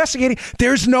investigating,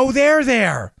 there's no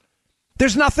there.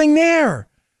 There's nothing there.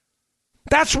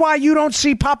 That's why you don't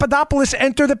see Papadopoulos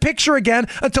enter the picture again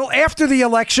until after the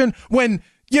election when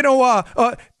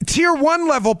tier 1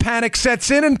 level panic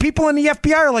sets in and people in the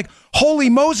FBI are like, holy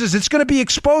Moses, it's going to be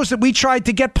exposed that we tried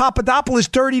to get Papadopoulos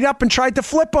dirtied up and tried to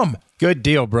flip him. Good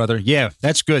deal, brother. Yeah,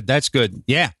 that's good. That's good.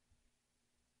 Yeah.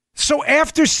 So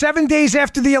after 7 days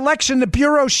after the election, the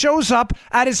Bureau shows up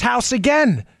at his house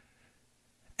again.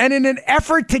 And in an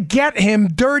effort to get him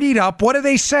dirtied up, what do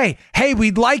they say? Hey,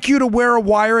 we'd like you to wear a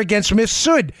wire against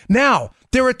Mifsud. Now,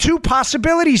 there are two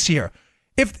possibilities here.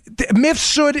 If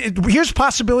Mifsud, here's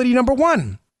possibility number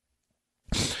one.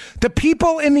 The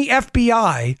people in the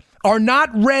FBI are not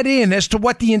read in as to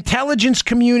what the intelligence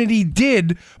community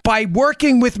did by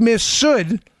working with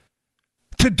Mifsud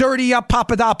to dirty up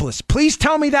Papadopoulos. Please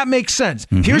tell me that makes sense.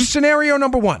 Here's scenario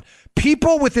number one.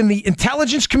 People within the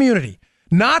intelligence community,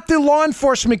 not the law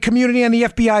enforcement community on the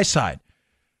FBI side,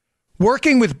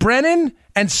 working with Brennan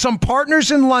and some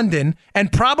partners in London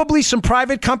and probably some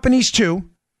private companies too,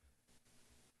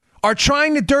 are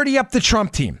trying to dirty up the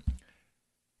Trump team.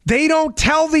 They don't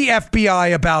tell the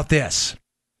FBI about this.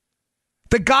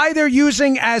 The guy they're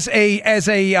using as a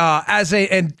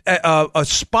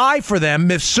spy for them,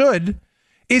 Mifsud,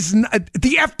 is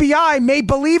the FBI may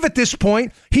believe at this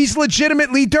point he's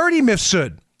legitimately dirty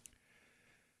Mifsud.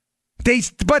 They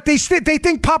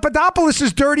think Papadopoulos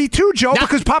is dirty too, Joe,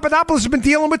 because Papadopoulos has been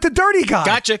dealing with the dirty guy.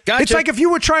 Gotcha. It's like if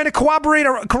you were trying to coordinate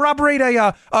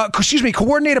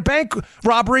a bank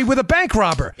robbery with a bank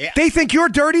robber. Yeah. They think you're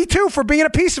dirty too for being a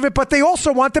piece of it, but they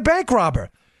also want the bank robber.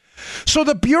 So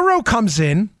the Bureau comes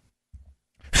in,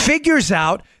 figures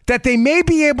out that they may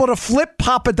be able to flip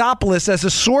Papadopoulos as a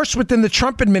source within the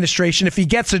Trump administration if he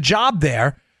gets a job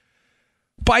there,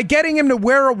 by getting him to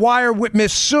wear a wire with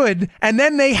Mifsud, and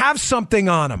then they have something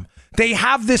on him. They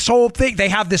have this whole thing. They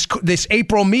have this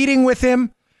April meeting with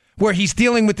him where he's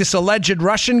dealing with this alleged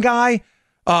Russian guy.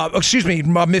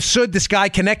 Mifsud, this guy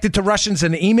connected to Russians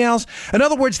in the emails. In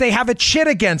other words, they have a chit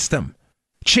against him.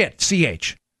 Chit,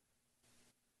 C-H.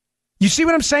 You see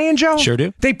what I'm saying, Joe? Sure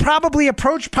do. They probably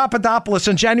approached Papadopoulos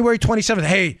on January 27th.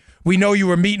 Hey, we know you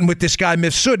were meeting with this guy,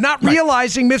 Mifsud, not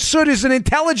realizing Mifsud is an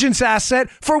intelligence asset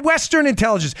for Western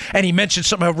intelligence. And he mentioned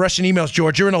something about Russian emails.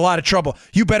 George, you're in a lot of trouble.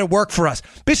 You better work for us.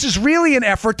 This is really an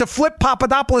effort to flip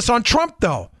Papadopoulos on Trump,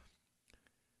 though.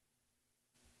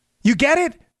 You get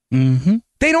it? Mm-hmm.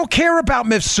 They don't care about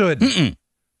Mifsud. Mm-mm.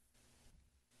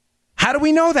 How do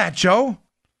we know that, Joe?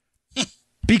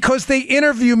 Because they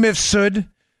interview Mifsud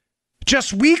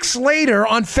just weeks later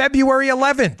on February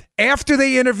 11th, after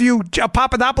they interview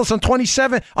Papadopoulos on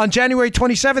January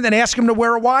 27th and ask him to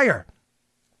wear a wire.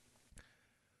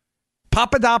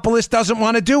 Papadopoulos doesn't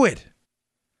want to do it.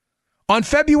 On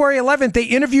February 11th, they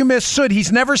interview Mifsud.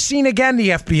 He's never seen again, the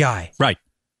FBI. Right.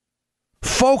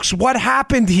 Folks, what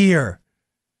happened here?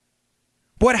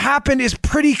 What happened is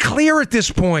pretty clear at this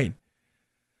point.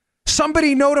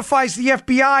 Somebody notifies the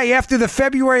FBI after the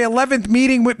February 11th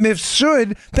meeting with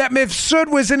Mifsud that Mifsud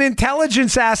was an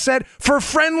intelligence asset for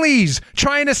friendlies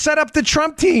trying to set up the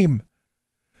Trump team.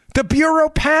 The Bureau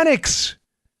panics.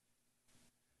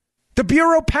 The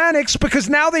Bureau panics because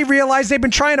now they realize they've been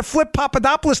trying to flip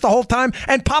Papadopoulos the whole time,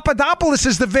 and Papadopoulos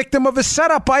is the victim of a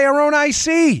setup by our own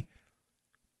IC.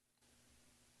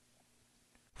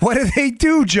 What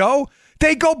do, Joe?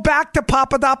 They go back to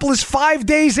Papadopoulos 5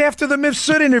 days after the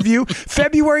Mifsud interview,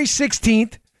 February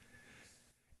 16th.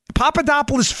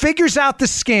 Papadopoulos figures out the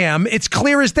scam. It's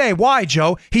clear as day. Why,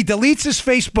 Joe? He deletes his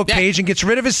Facebook page and gets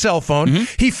rid of his cell phone. Mm-hmm.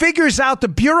 He figures out the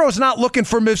Bureau's not looking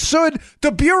for Mifsud.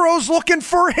 The Bureau's looking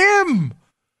for him.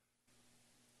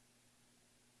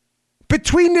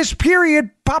 Between this period,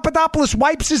 Papadopoulos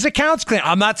wipes his accounts clean.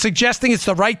 I'm not suggesting it's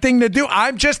the right thing to do.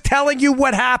 I'm just telling you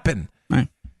what happened. Right.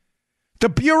 The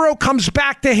Bureau comes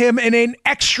back to him in an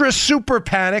extra super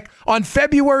panic on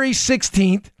February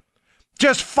 16th,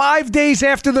 just 5 days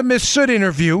after the Mifsud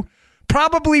interview,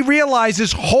 probably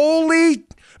realizes, holy,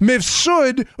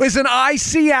 Mifsud is an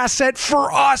IC asset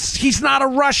for us. He's not a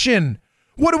Russian.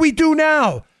 What do we do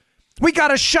now? We got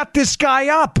to shut this guy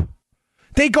up.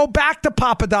 They go back to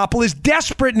Papadopoulos,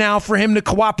 desperate now for him to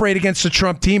cooperate against the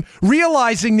Trump team,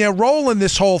 realizing their role in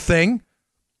this whole thing,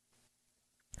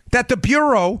 that the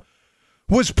Bureau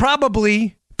was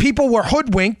probably, people were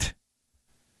hoodwinked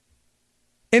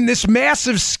in this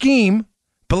massive scheme.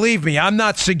 Believe me, I'm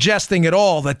not suggesting at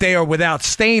all that they are without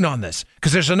stain on this,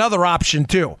 because there's another option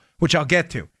too, which I'll get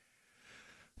to.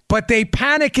 But they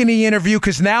panic in the interview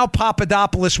because now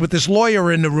Papadopoulos, with his lawyer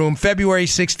in the room, February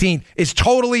 16th, is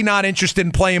totally not interested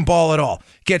in playing ball at all.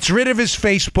 Gets rid of his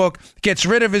Facebook, gets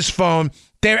rid of his phone.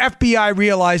 Their FBI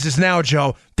realizes now,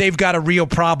 Joe, they've got a real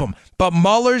problem. But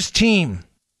Mueller's team...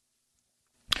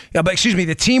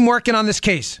 the team working on this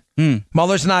case.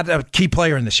 Mueller's not a key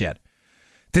player in this yet.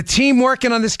 The team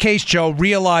working on this case, Joe,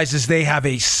 realizes they have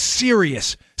a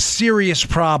serious, serious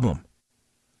problem.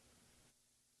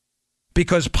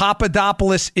 Because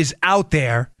Papadopoulos is out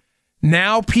there.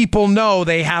 Now people know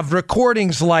they have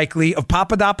recordings likely of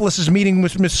Papadopoulos' meeting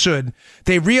with Mifsud.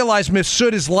 They realize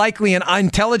Mifsud is likely an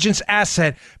intelligence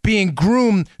asset being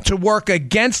groomed to work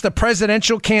against the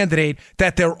presidential candidate,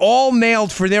 that they're all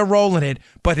nailed for their role in it,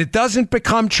 but it doesn't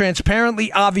become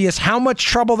transparently obvious how much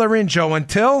trouble they're in, Joe,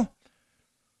 until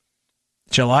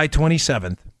July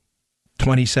 27th,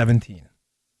 2017.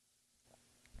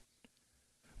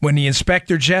 When the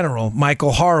Inspector General,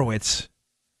 Michael Horowitz,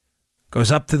 goes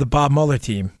up to the Bob Mueller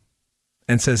team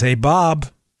and says, hey, Bob,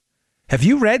 have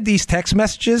you read these text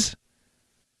messages?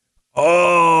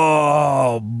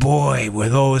 Oh, boy, were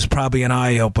those probably an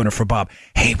eye-opener for Bob.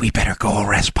 Hey, we better go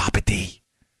arrest Papa D.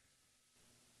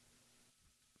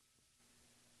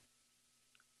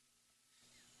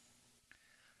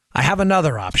 I have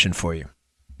another option for you.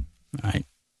 All right.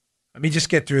 Let me just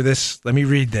get through this. Let me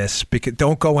read this. Because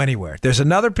don't go anywhere. There's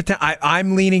another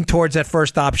I'm leaning towards that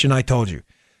first option I told you,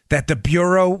 that the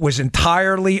Bureau was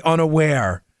entirely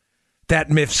unaware that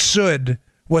Mifsud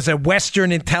was a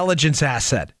Western intelligence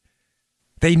asset.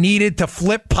 They needed to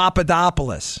flip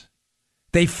Papadopoulos.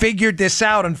 They figured this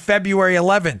out on February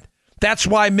 11th. That's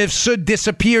why Mifsud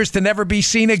disappears to never be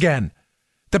seen again.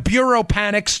 The Bureau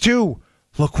panics too.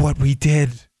 Look what we did.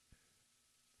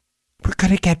 We're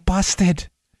going to get busted.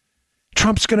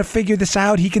 Trump's going to figure this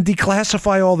out. He can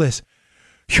declassify all this.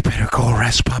 You better go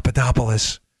arrest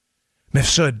Papadopoulos.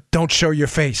 Mifsud, don't show your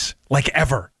face, like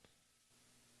ever.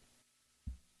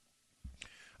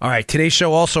 All right, today's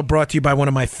show also brought to you by one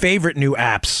of my favorite new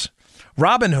apps,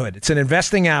 Robinhood. It's an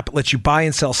investing app that lets you buy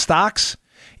and sell stocks,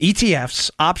 ETFs,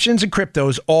 options, and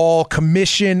cryptos, all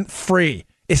commission-free.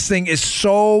 This thing is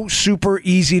so super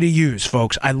easy to use,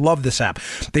 folks. I love this app.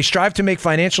 They strive to make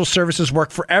financial services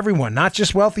work for everyone, not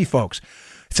just wealthy folks.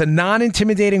 It's a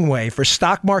non-intimidating way for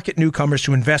stock market newcomers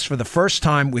to invest for the first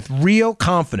time with real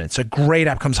confidence. A great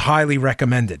app, comes highly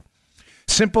recommended.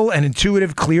 Simple and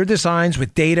intuitive, clear designs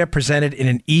with data presented in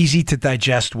an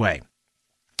easy-to-digest way.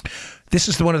 This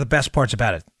is one of the best parts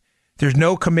about it. There's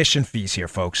no commission fees here,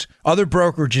 folks. Other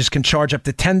brokerages can charge up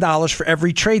to $10 for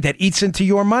every trade that eats into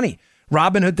your money.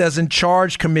 Robinhood doesn't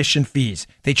charge commission fees.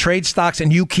 They trade stocks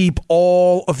and you keep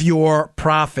all of your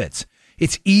profits.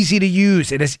 It's easy to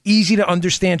use. It is easy to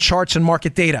understand charts and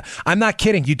market data. I'm not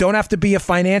kidding. You don't have to be a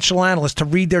financial analyst to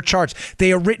read their charts.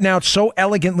 They are written out so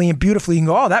elegantly and beautifully. You can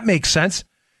go, oh, that makes sense.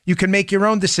 You can make your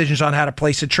own decisions on how to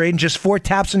place a trade in just 4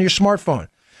 taps on your smartphone.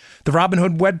 The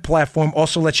Robinhood web platform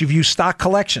also lets you view stock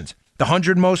collections, the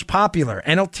 100 most popular,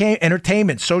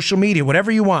 entertainment, social media,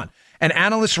 whatever you want, and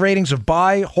analyst ratings of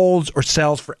buy, holds, or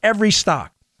sells for every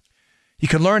stock. You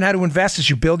can learn how to invest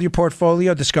as you build your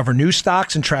portfolio, discover new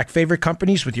stocks, and track favorite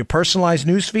companies with your personalized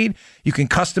newsfeed. You can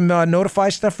custom notify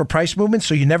stuff for price movements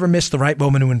so you never miss the right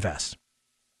moment to invest.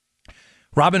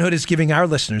 Robinhood is giving our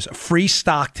listeners a free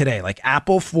stock today, like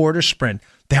Apple, Ford, or Sprint,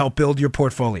 to help build your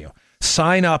portfolio.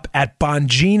 Sign up at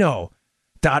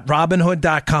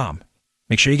Bongino.Robinhood.com.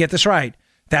 Make sure you get this right.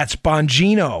 That's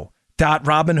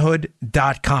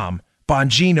Bongino.Robinhood.com.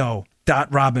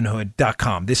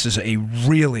 Bongino.Robinhood.com. This is a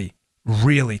really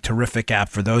terrific app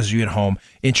for those of you at home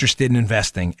interested in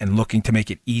investing and looking to make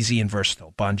it easy and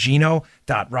versatile.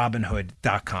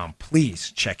 Bongino.Robinhood.com.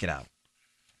 Please check it out.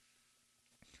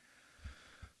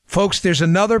 Folks, there's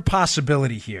another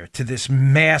possibility here to this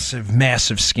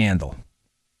massive scandal.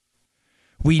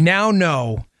 We now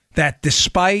know that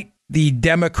despite the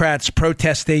Democrats'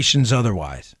 protestations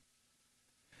otherwise,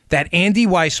 that Andy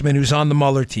Weissman, who's on the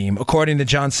Mueller team, according to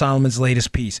John Solomon's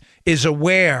latest piece, is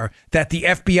aware that the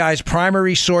FBI's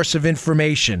primary source of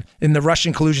information in the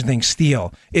Russian collusion thing,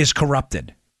 Steele, is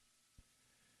corrupted.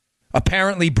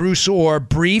 Apparently, Bruce Orr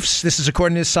briefs, this is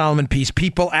according to the Solomon piece,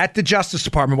 people at the Justice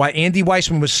Department, while Andy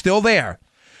Weissman was still there,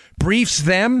 briefs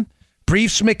them,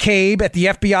 briefs McCabe at the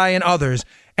FBI and others,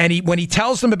 and when he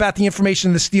tells them about the information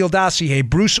in the Steele dossier,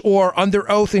 Bruce Orr, under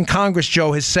oath in Congress,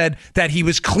 Joe, has said that he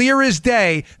was clear as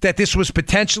day that this was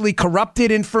potentially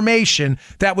corrupted information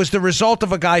that was the result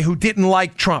of a guy who didn't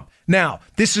like Trump. Now,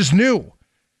 this is new.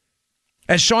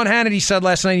 As Sean Hannity said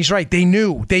last night, he's right. They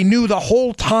knew the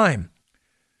whole time.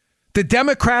 The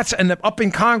Democrats and up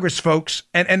in Congress, folks,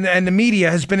 and the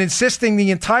media has been insisting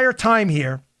the entire time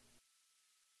here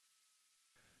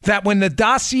that when the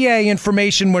dossier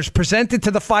information was presented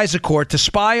to the FISA court to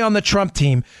spy on the Trump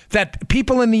team, that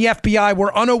people in the FBI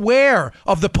were unaware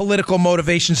of the political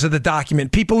motivations of the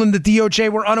document. People in the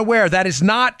DOJ were unaware. That is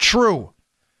not true.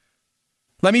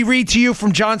 Let me read to you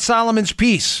from John Solomon's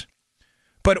piece.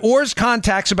 But Orr's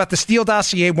contacts about the Steele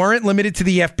dossier weren't limited to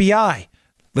the FBI.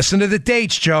 Listen to the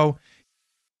dates, Joe.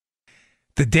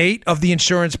 The date of the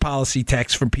insurance policy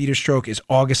text from Peter Strzok is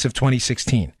August of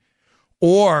 2016.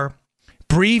 Orr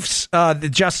briefs the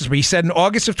Justice, he said in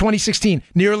August of 2016,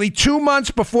 nearly 2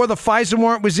 months before the FISA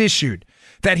warrant was issued,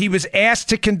 that he was asked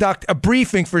to conduct a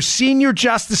briefing for senior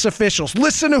justice officials.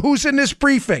 Listen to who's in this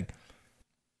briefing.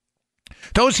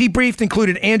 Those he briefed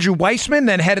included Andrew Weissman,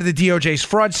 then head of the DOJ's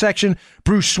fraud section,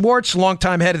 Bruce Schwartz,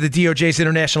 longtime head of the DOJ's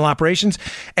international operations,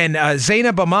 and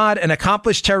Zainab Ahmad, an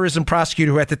accomplished terrorism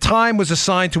prosecutor who at the time was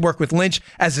assigned to work with Lynch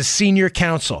as a senior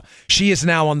counsel. She is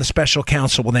now on the special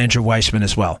counsel with Andrew Weissman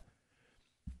as well.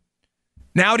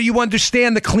 Now do you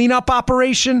understand the cleanup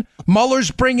operation?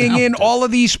 Mueller's bringing in all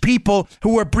of these people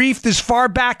who were briefed as far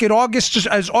back as August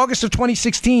of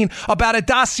 2016 about a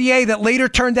dossier that later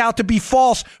turned out to be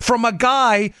false from a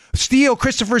guy,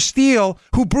 Christopher Steele,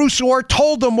 who Bruce Orr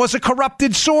told them was a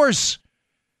corrupted source.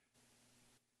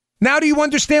 Now do you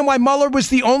understand why Mueller was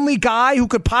the only guy who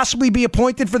could possibly be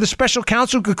appointed for the special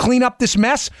counsel who could clean up this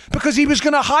mess? Because he was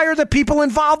going to hire the people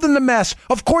involved in the mess.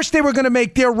 Of course they were going to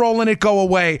make their role in it go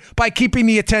away by keeping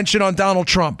the attention on Donald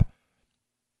Trump.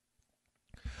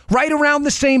 Right around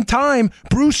the same time,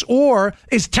 Bruce Orr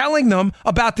is telling them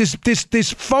about this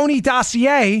phony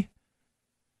dossier.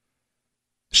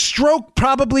 Strzok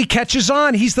probably catches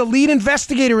on. He's the lead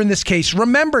investigator in this case.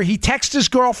 Remember, he texted his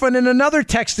girlfriend in another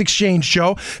text exchange,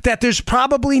 Joe, that there's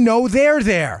probably no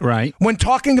there. Right. When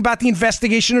talking about the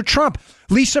investigation of Trump.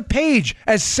 Lisa Page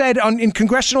has said in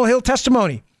Congressional Hill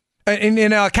testimony,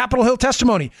 in Capitol Hill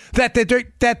testimony, that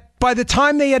by the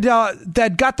time they had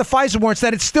that got the FISA warrants,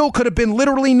 that it still could have been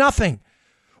literally nothing.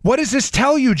 What does this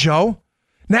tell you, Joe?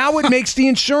 Now it makes the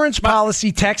insurance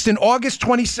policy text in August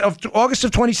of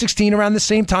 2016, around the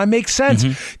same time, makes sense.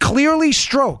 Mm-hmm. Clearly,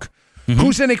 Strzok,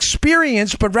 who's an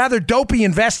experienced but rather dopey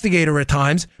investigator at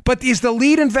times, but is the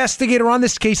lead investigator on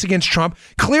this case against Trump,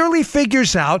 clearly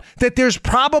figures out that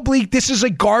this is a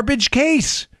garbage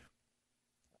case.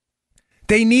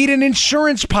 They need an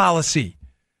insurance policy.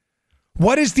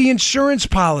 What is the insurance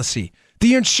policy?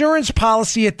 The insurance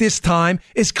policy at this time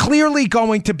is clearly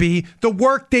going to be the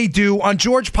work they do on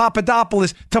George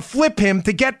Papadopoulos to flip him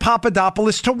to get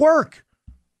Papadopoulos to work.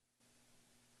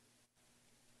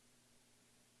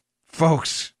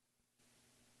 Folks,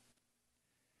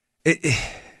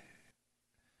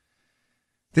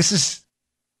 this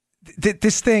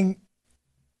thing,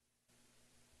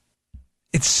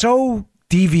 it's so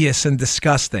devious and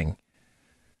disgusting.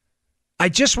 I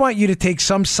just want you to take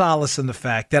some solace in the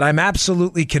fact that I'm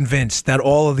absolutely convinced that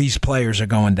all of these players are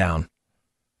going down.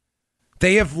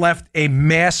 They have left a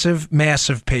massive,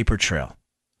 massive paper trail.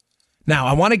 Now,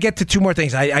 I want to get to two more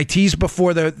things. I teased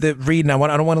before the read, and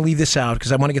I don't want to leave this out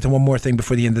because I want to get to one more thing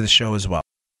before the end of the show as well.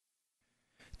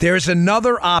 There's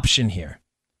another option here.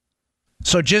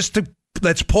 So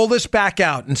let's pull this back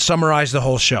out and summarize the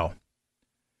whole show.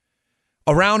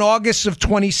 Around August of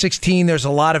 2016, there's a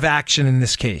lot of action in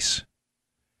this case.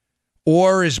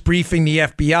 Orr is briefing the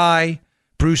FBI.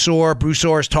 Bruce Orr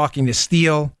is talking to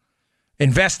Steele.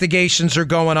 Investigations are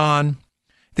going on.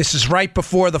 This is right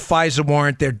before the FISA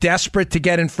warrant. They're desperate to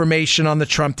get information on the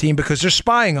Trump team because they're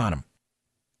spying on him.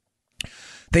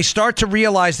 They start to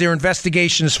realize their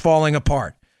investigation is falling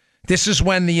apart. This is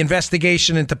when the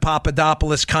investigation into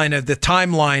Papadopoulos the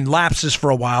timeline lapses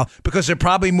for a while because they're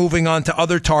probably moving on to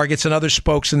other targets and other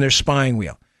spokes in their spying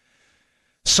wheel.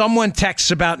 Someone texts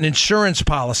about an insurance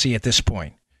policy at this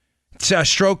point. It's a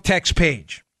Strzok text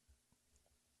page.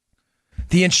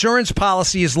 The insurance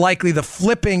policy is likely the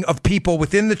flipping of people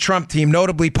within the Trump team,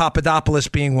 notably Papadopoulos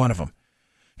being one of them,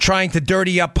 trying to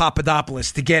dirty up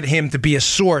Papadopoulos to get him to be a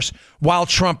source while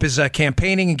Trump is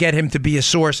campaigning and get him to be a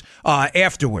source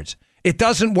afterwards. It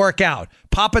doesn't work out.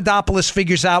 Papadopoulos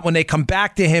figures out when they come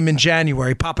back to him in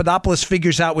January. Papadopoulos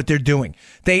figures out what they're doing.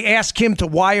 They ask him to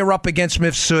wire up against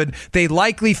Mifsud. They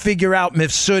likely figure out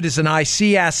Mifsud is an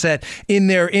IC asset in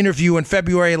their interview on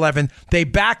February 11th. They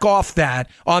back off that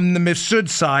on the Mifsud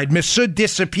side. Mifsud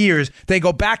disappears. They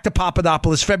go back to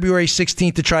Papadopoulos February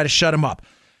 16th to try to shut him up.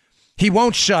 He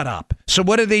won't shut up. So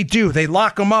what do? They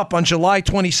lock him up on July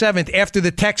 27th after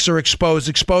the texts are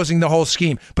exposing the whole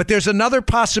scheme. But there's another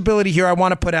possibility here I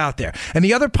want to put out there. And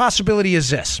the other possibility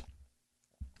is this.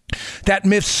 That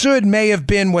Mifsud may have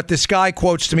been what this guy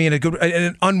quotes to me in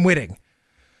an unwitting.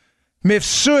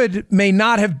 Mifsud may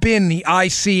not have been the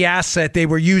IC asset they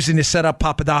were using to set up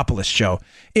Papadopoulos, Joe.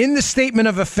 In the statement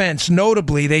of offense,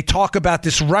 notably, they talk about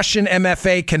this Russian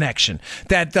MFA connection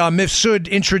that Mifsud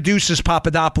introduces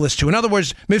Papadopoulos to. In other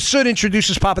words, Mifsud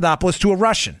introduces Papadopoulos to a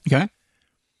Russian. Okay.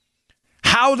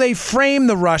 How they frame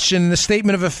the Russian in the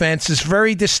statement of offense is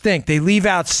very distinct. They leave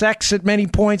out sex at many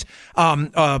points,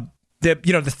 the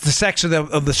sex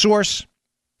of the source,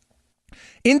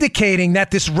 indicating that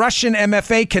this Russian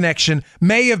MFA connection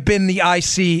may have been the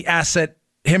IC asset,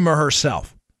 him or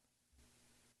herself.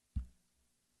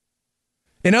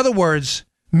 In other words,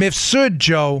 Mifsud,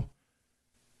 Joe,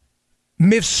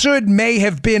 Mifsud may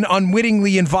have been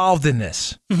unwittingly involved in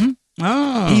this. Mm-hmm.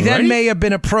 Oh, he then may have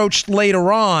been approached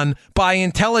later on by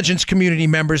intelligence community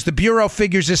members. The Bureau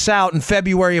figures this out in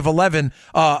February 11th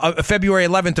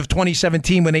of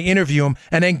 2017 when they interview him,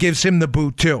 and then gives him the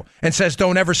boot too and says,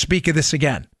 don't ever speak of this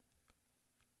again.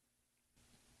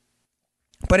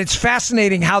 But it's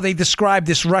fascinating how they describe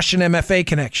this Russian MFA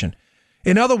connection.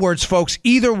 In other words, folks,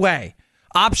 either way,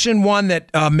 option one,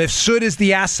 that Mifsud is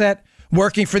the asset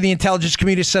working for the intelligence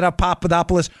community to set up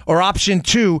Papadopoulos, or option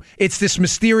two, it's this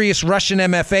mysterious Russian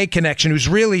MFA connection who's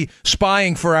really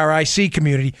spying for our IC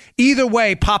community. Either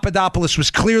way, Papadopoulos was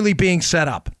clearly being set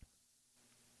up.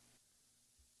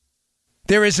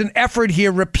 There is an effort here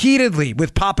repeatedly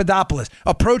with Papadopoulos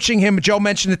approaching him. Joe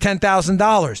mentioned the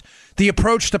 $10,000. The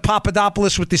approach to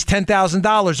Papadopoulos with this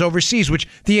 $10,000 overseas, which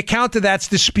the account of that's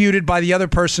disputed by the other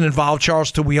person involved,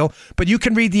 Charles Tawil. But you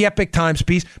can read the Epic Times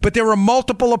piece. But there were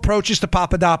multiple approaches to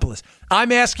Papadopoulos.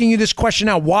 I'm asking you this question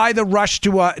now. Why the rush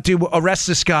to arrest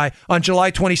this guy on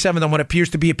July 27th on what appears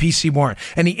to be a PC warrant?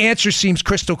 And the answer seems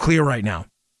crystal clear right now.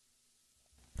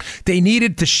 They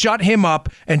needed to shut him up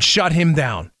and shut him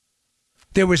down.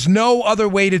 There was no other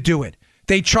way to do it.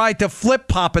 They tried to flip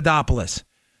Papadopoulos.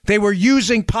 They were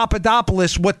using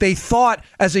Papadopoulos, what they thought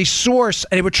as a source,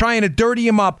 and they were trying to dirty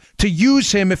him up to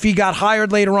use him if he got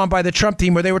hired later on by the Trump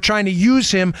team, or they were trying to use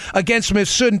him against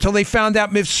Mifsud until they found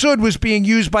out Mifsud was being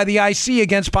used by the IC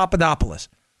against Papadopoulos.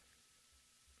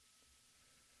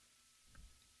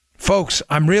 Folks,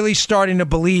 I'm really starting to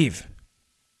believe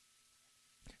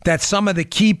that some of the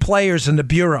key players in the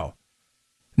Bureau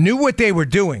knew what they were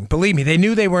doing. Believe me, they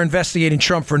knew they were investigating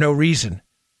Trump for no reason.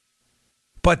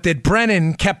 But that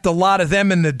Brennan kept a lot of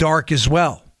them in the dark as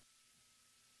well.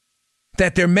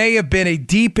 That there may have been a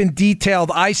deep and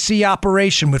detailed IC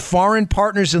operation with foreign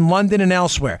partners in London and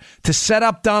elsewhere to set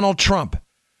up Donald Trump,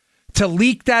 to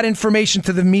leak that information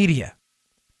to the media.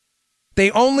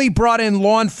 They only brought in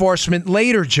law enforcement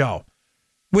later, Joe,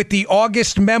 with the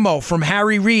August memo from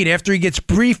Harry Reid after he gets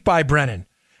briefed by Brennan,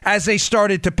 as they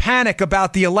started to panic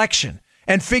about the election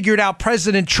and figured out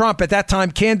President Trump, at that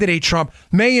time candidate Trump,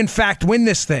 may in fact win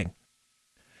this thing.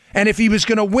 And if he was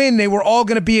going to win, they were all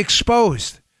going to be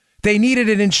exposed. They needed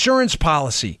an insurance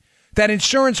policy. That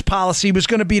insurance policy was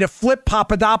going to be to flip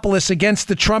Papadopoulos against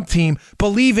the Trump team,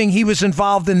 believing he was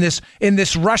involved in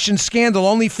this Russian scandal,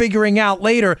 only figuring out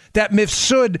later that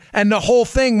Mifsud and the whole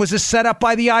thing was a setup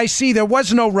by the IC. There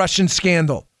was no Russian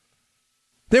scandal.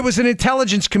 There was an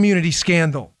intelligence community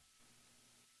scandal.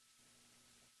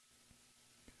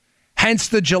 Hence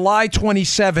the July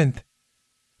 27th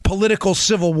political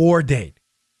civil war date,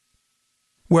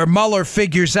 where Mueller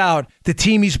figures out the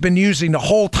team he's been using the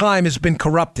whole time has been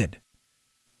corrupted.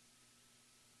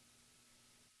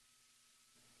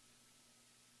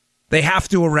 They have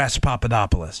to arrest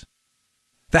Papadopoulos.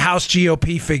 The House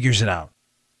GOP figures it out,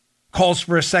 calls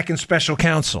for a second special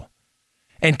counsel.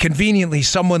 And conveniently,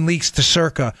 someone leaks to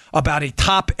Circa about a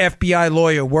top FBI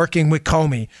lawyer working with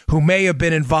Comey who may have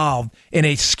been involved in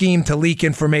a scheme to leak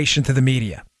information to the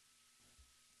media.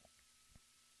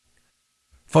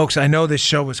 Folks, I know this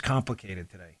show was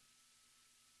complicated today.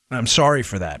 I'm sorry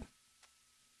for that.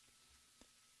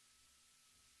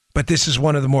 But this is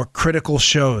one of the more critical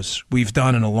shows we've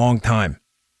done in a long time.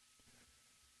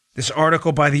 This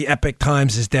article by the Epic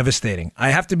Times is devastating.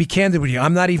 I have to be candid with you.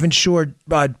 I'm not even sure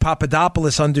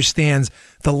Papadopoulos understands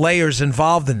the layers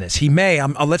involved in this. He may.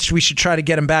 We should try to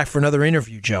get him back for another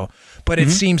interview, Joe. But it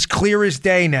seems clear as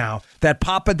day now that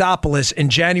Papadopoulos in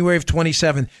January of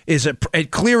 27 is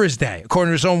clear as day, according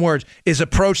to his own words, is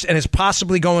approached and is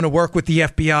possibly going to work with the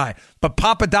FBI. But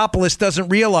Papadopoulos doesn't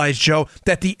realize, Joe,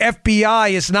 that the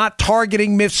FBI is not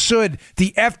targeting Mifsud.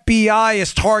 The FBI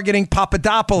is targeting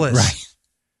Papadopoulos. Right.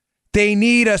 They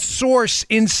need a source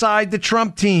inside the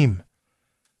Trump team.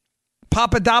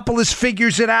 Papadopoulos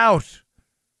figures it out.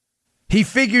 He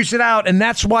figures it out, and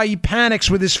that's why he panics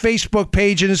with his Facebook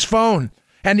page and his phone.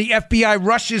 And the FBI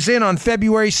rushes in on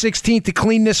February 16th to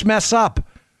clean this mess up.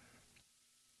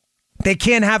 They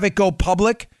can't have it go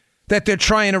public that they're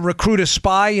trying to recruit a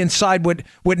spy inside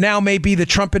what now may be the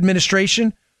Trump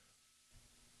administration.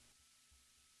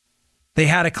 They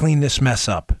had to clean this mess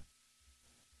up.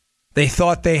 They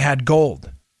thought they had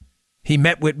gold. He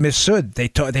met with Mifsud.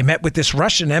 They met with this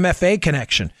Russian MFA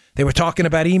connection. They were talking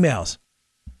about emails.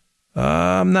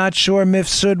 I'm not sure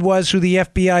Mifsud was who the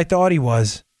FBI thought he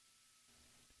was.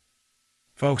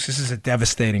 Folks, this is a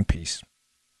devastating piece.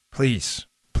 Please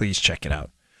check it out.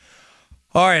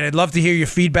 All right, I'd love to hear your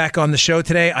feedback on the show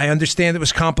today. I understand it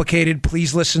was complicated.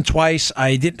 Please listen twice.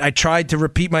 I tried to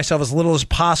repeat myself as little as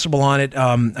possible on it.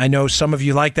 I know some of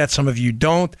you like that, some of you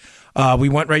don't. We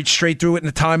went right straight through it in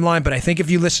the timeline, but I think if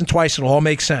you listen twice, it'll all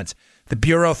make sense. The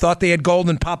Bureau thought they had gold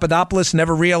in Papadopoulos,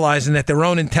 never realizing that their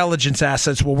own intelligence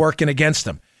assets were working against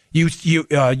them.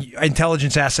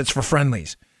 Intelligence assets for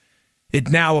friendlies. It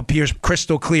now appears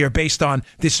crystal clear based on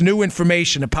this new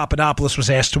information that Papadopoulos was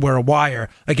asked to wear a wire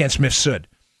against Mifsud,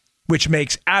 which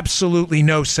makes absolutely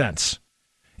no sense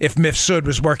if Mifsud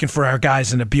was working for our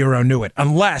guys and the Bureau knew it,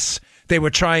 unless they were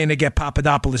trying to get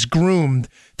Papadopoulos groomed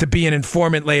to be an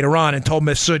informant later on and told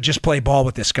Mifsud, just play ball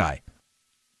with this guy.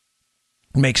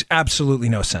 Makes absolutely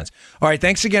no sense. All right,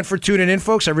 thanks again for tuning in,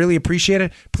 folks. I really appreciate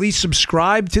it. Please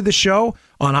subscribe to the show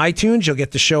on iTunes. You'll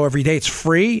get the show every day. It's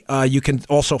free. You can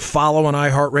also follow on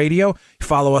iHeartRadio.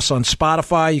 Follow us on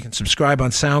Spotify. You can subscribe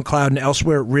on SoundCloud and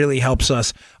elsewhere. It really helps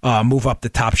us move up the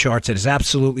top charts. It is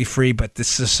absolutely free, but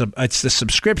it's the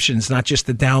subscriptions, not just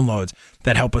the downloads,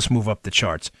 that help us move up the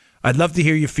charts. I'd love to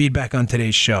hear your feedback on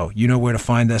today's show. You know where to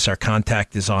find us. Our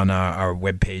contact is on our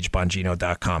webpage,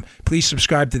 Bongino.com. Please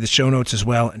subscribe to the show notes as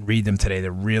well and read them today.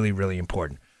 They're really, really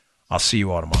important. I'll see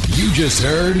you all tomorrow. You just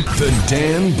heard The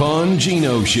Dan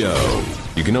Bongino Show.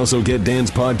 You can also get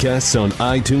Dan's podcasts on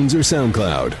iTunes or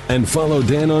SoundCloud. And follow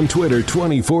Dan on Twitter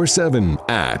 24/7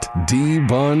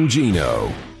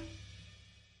 @DBongino.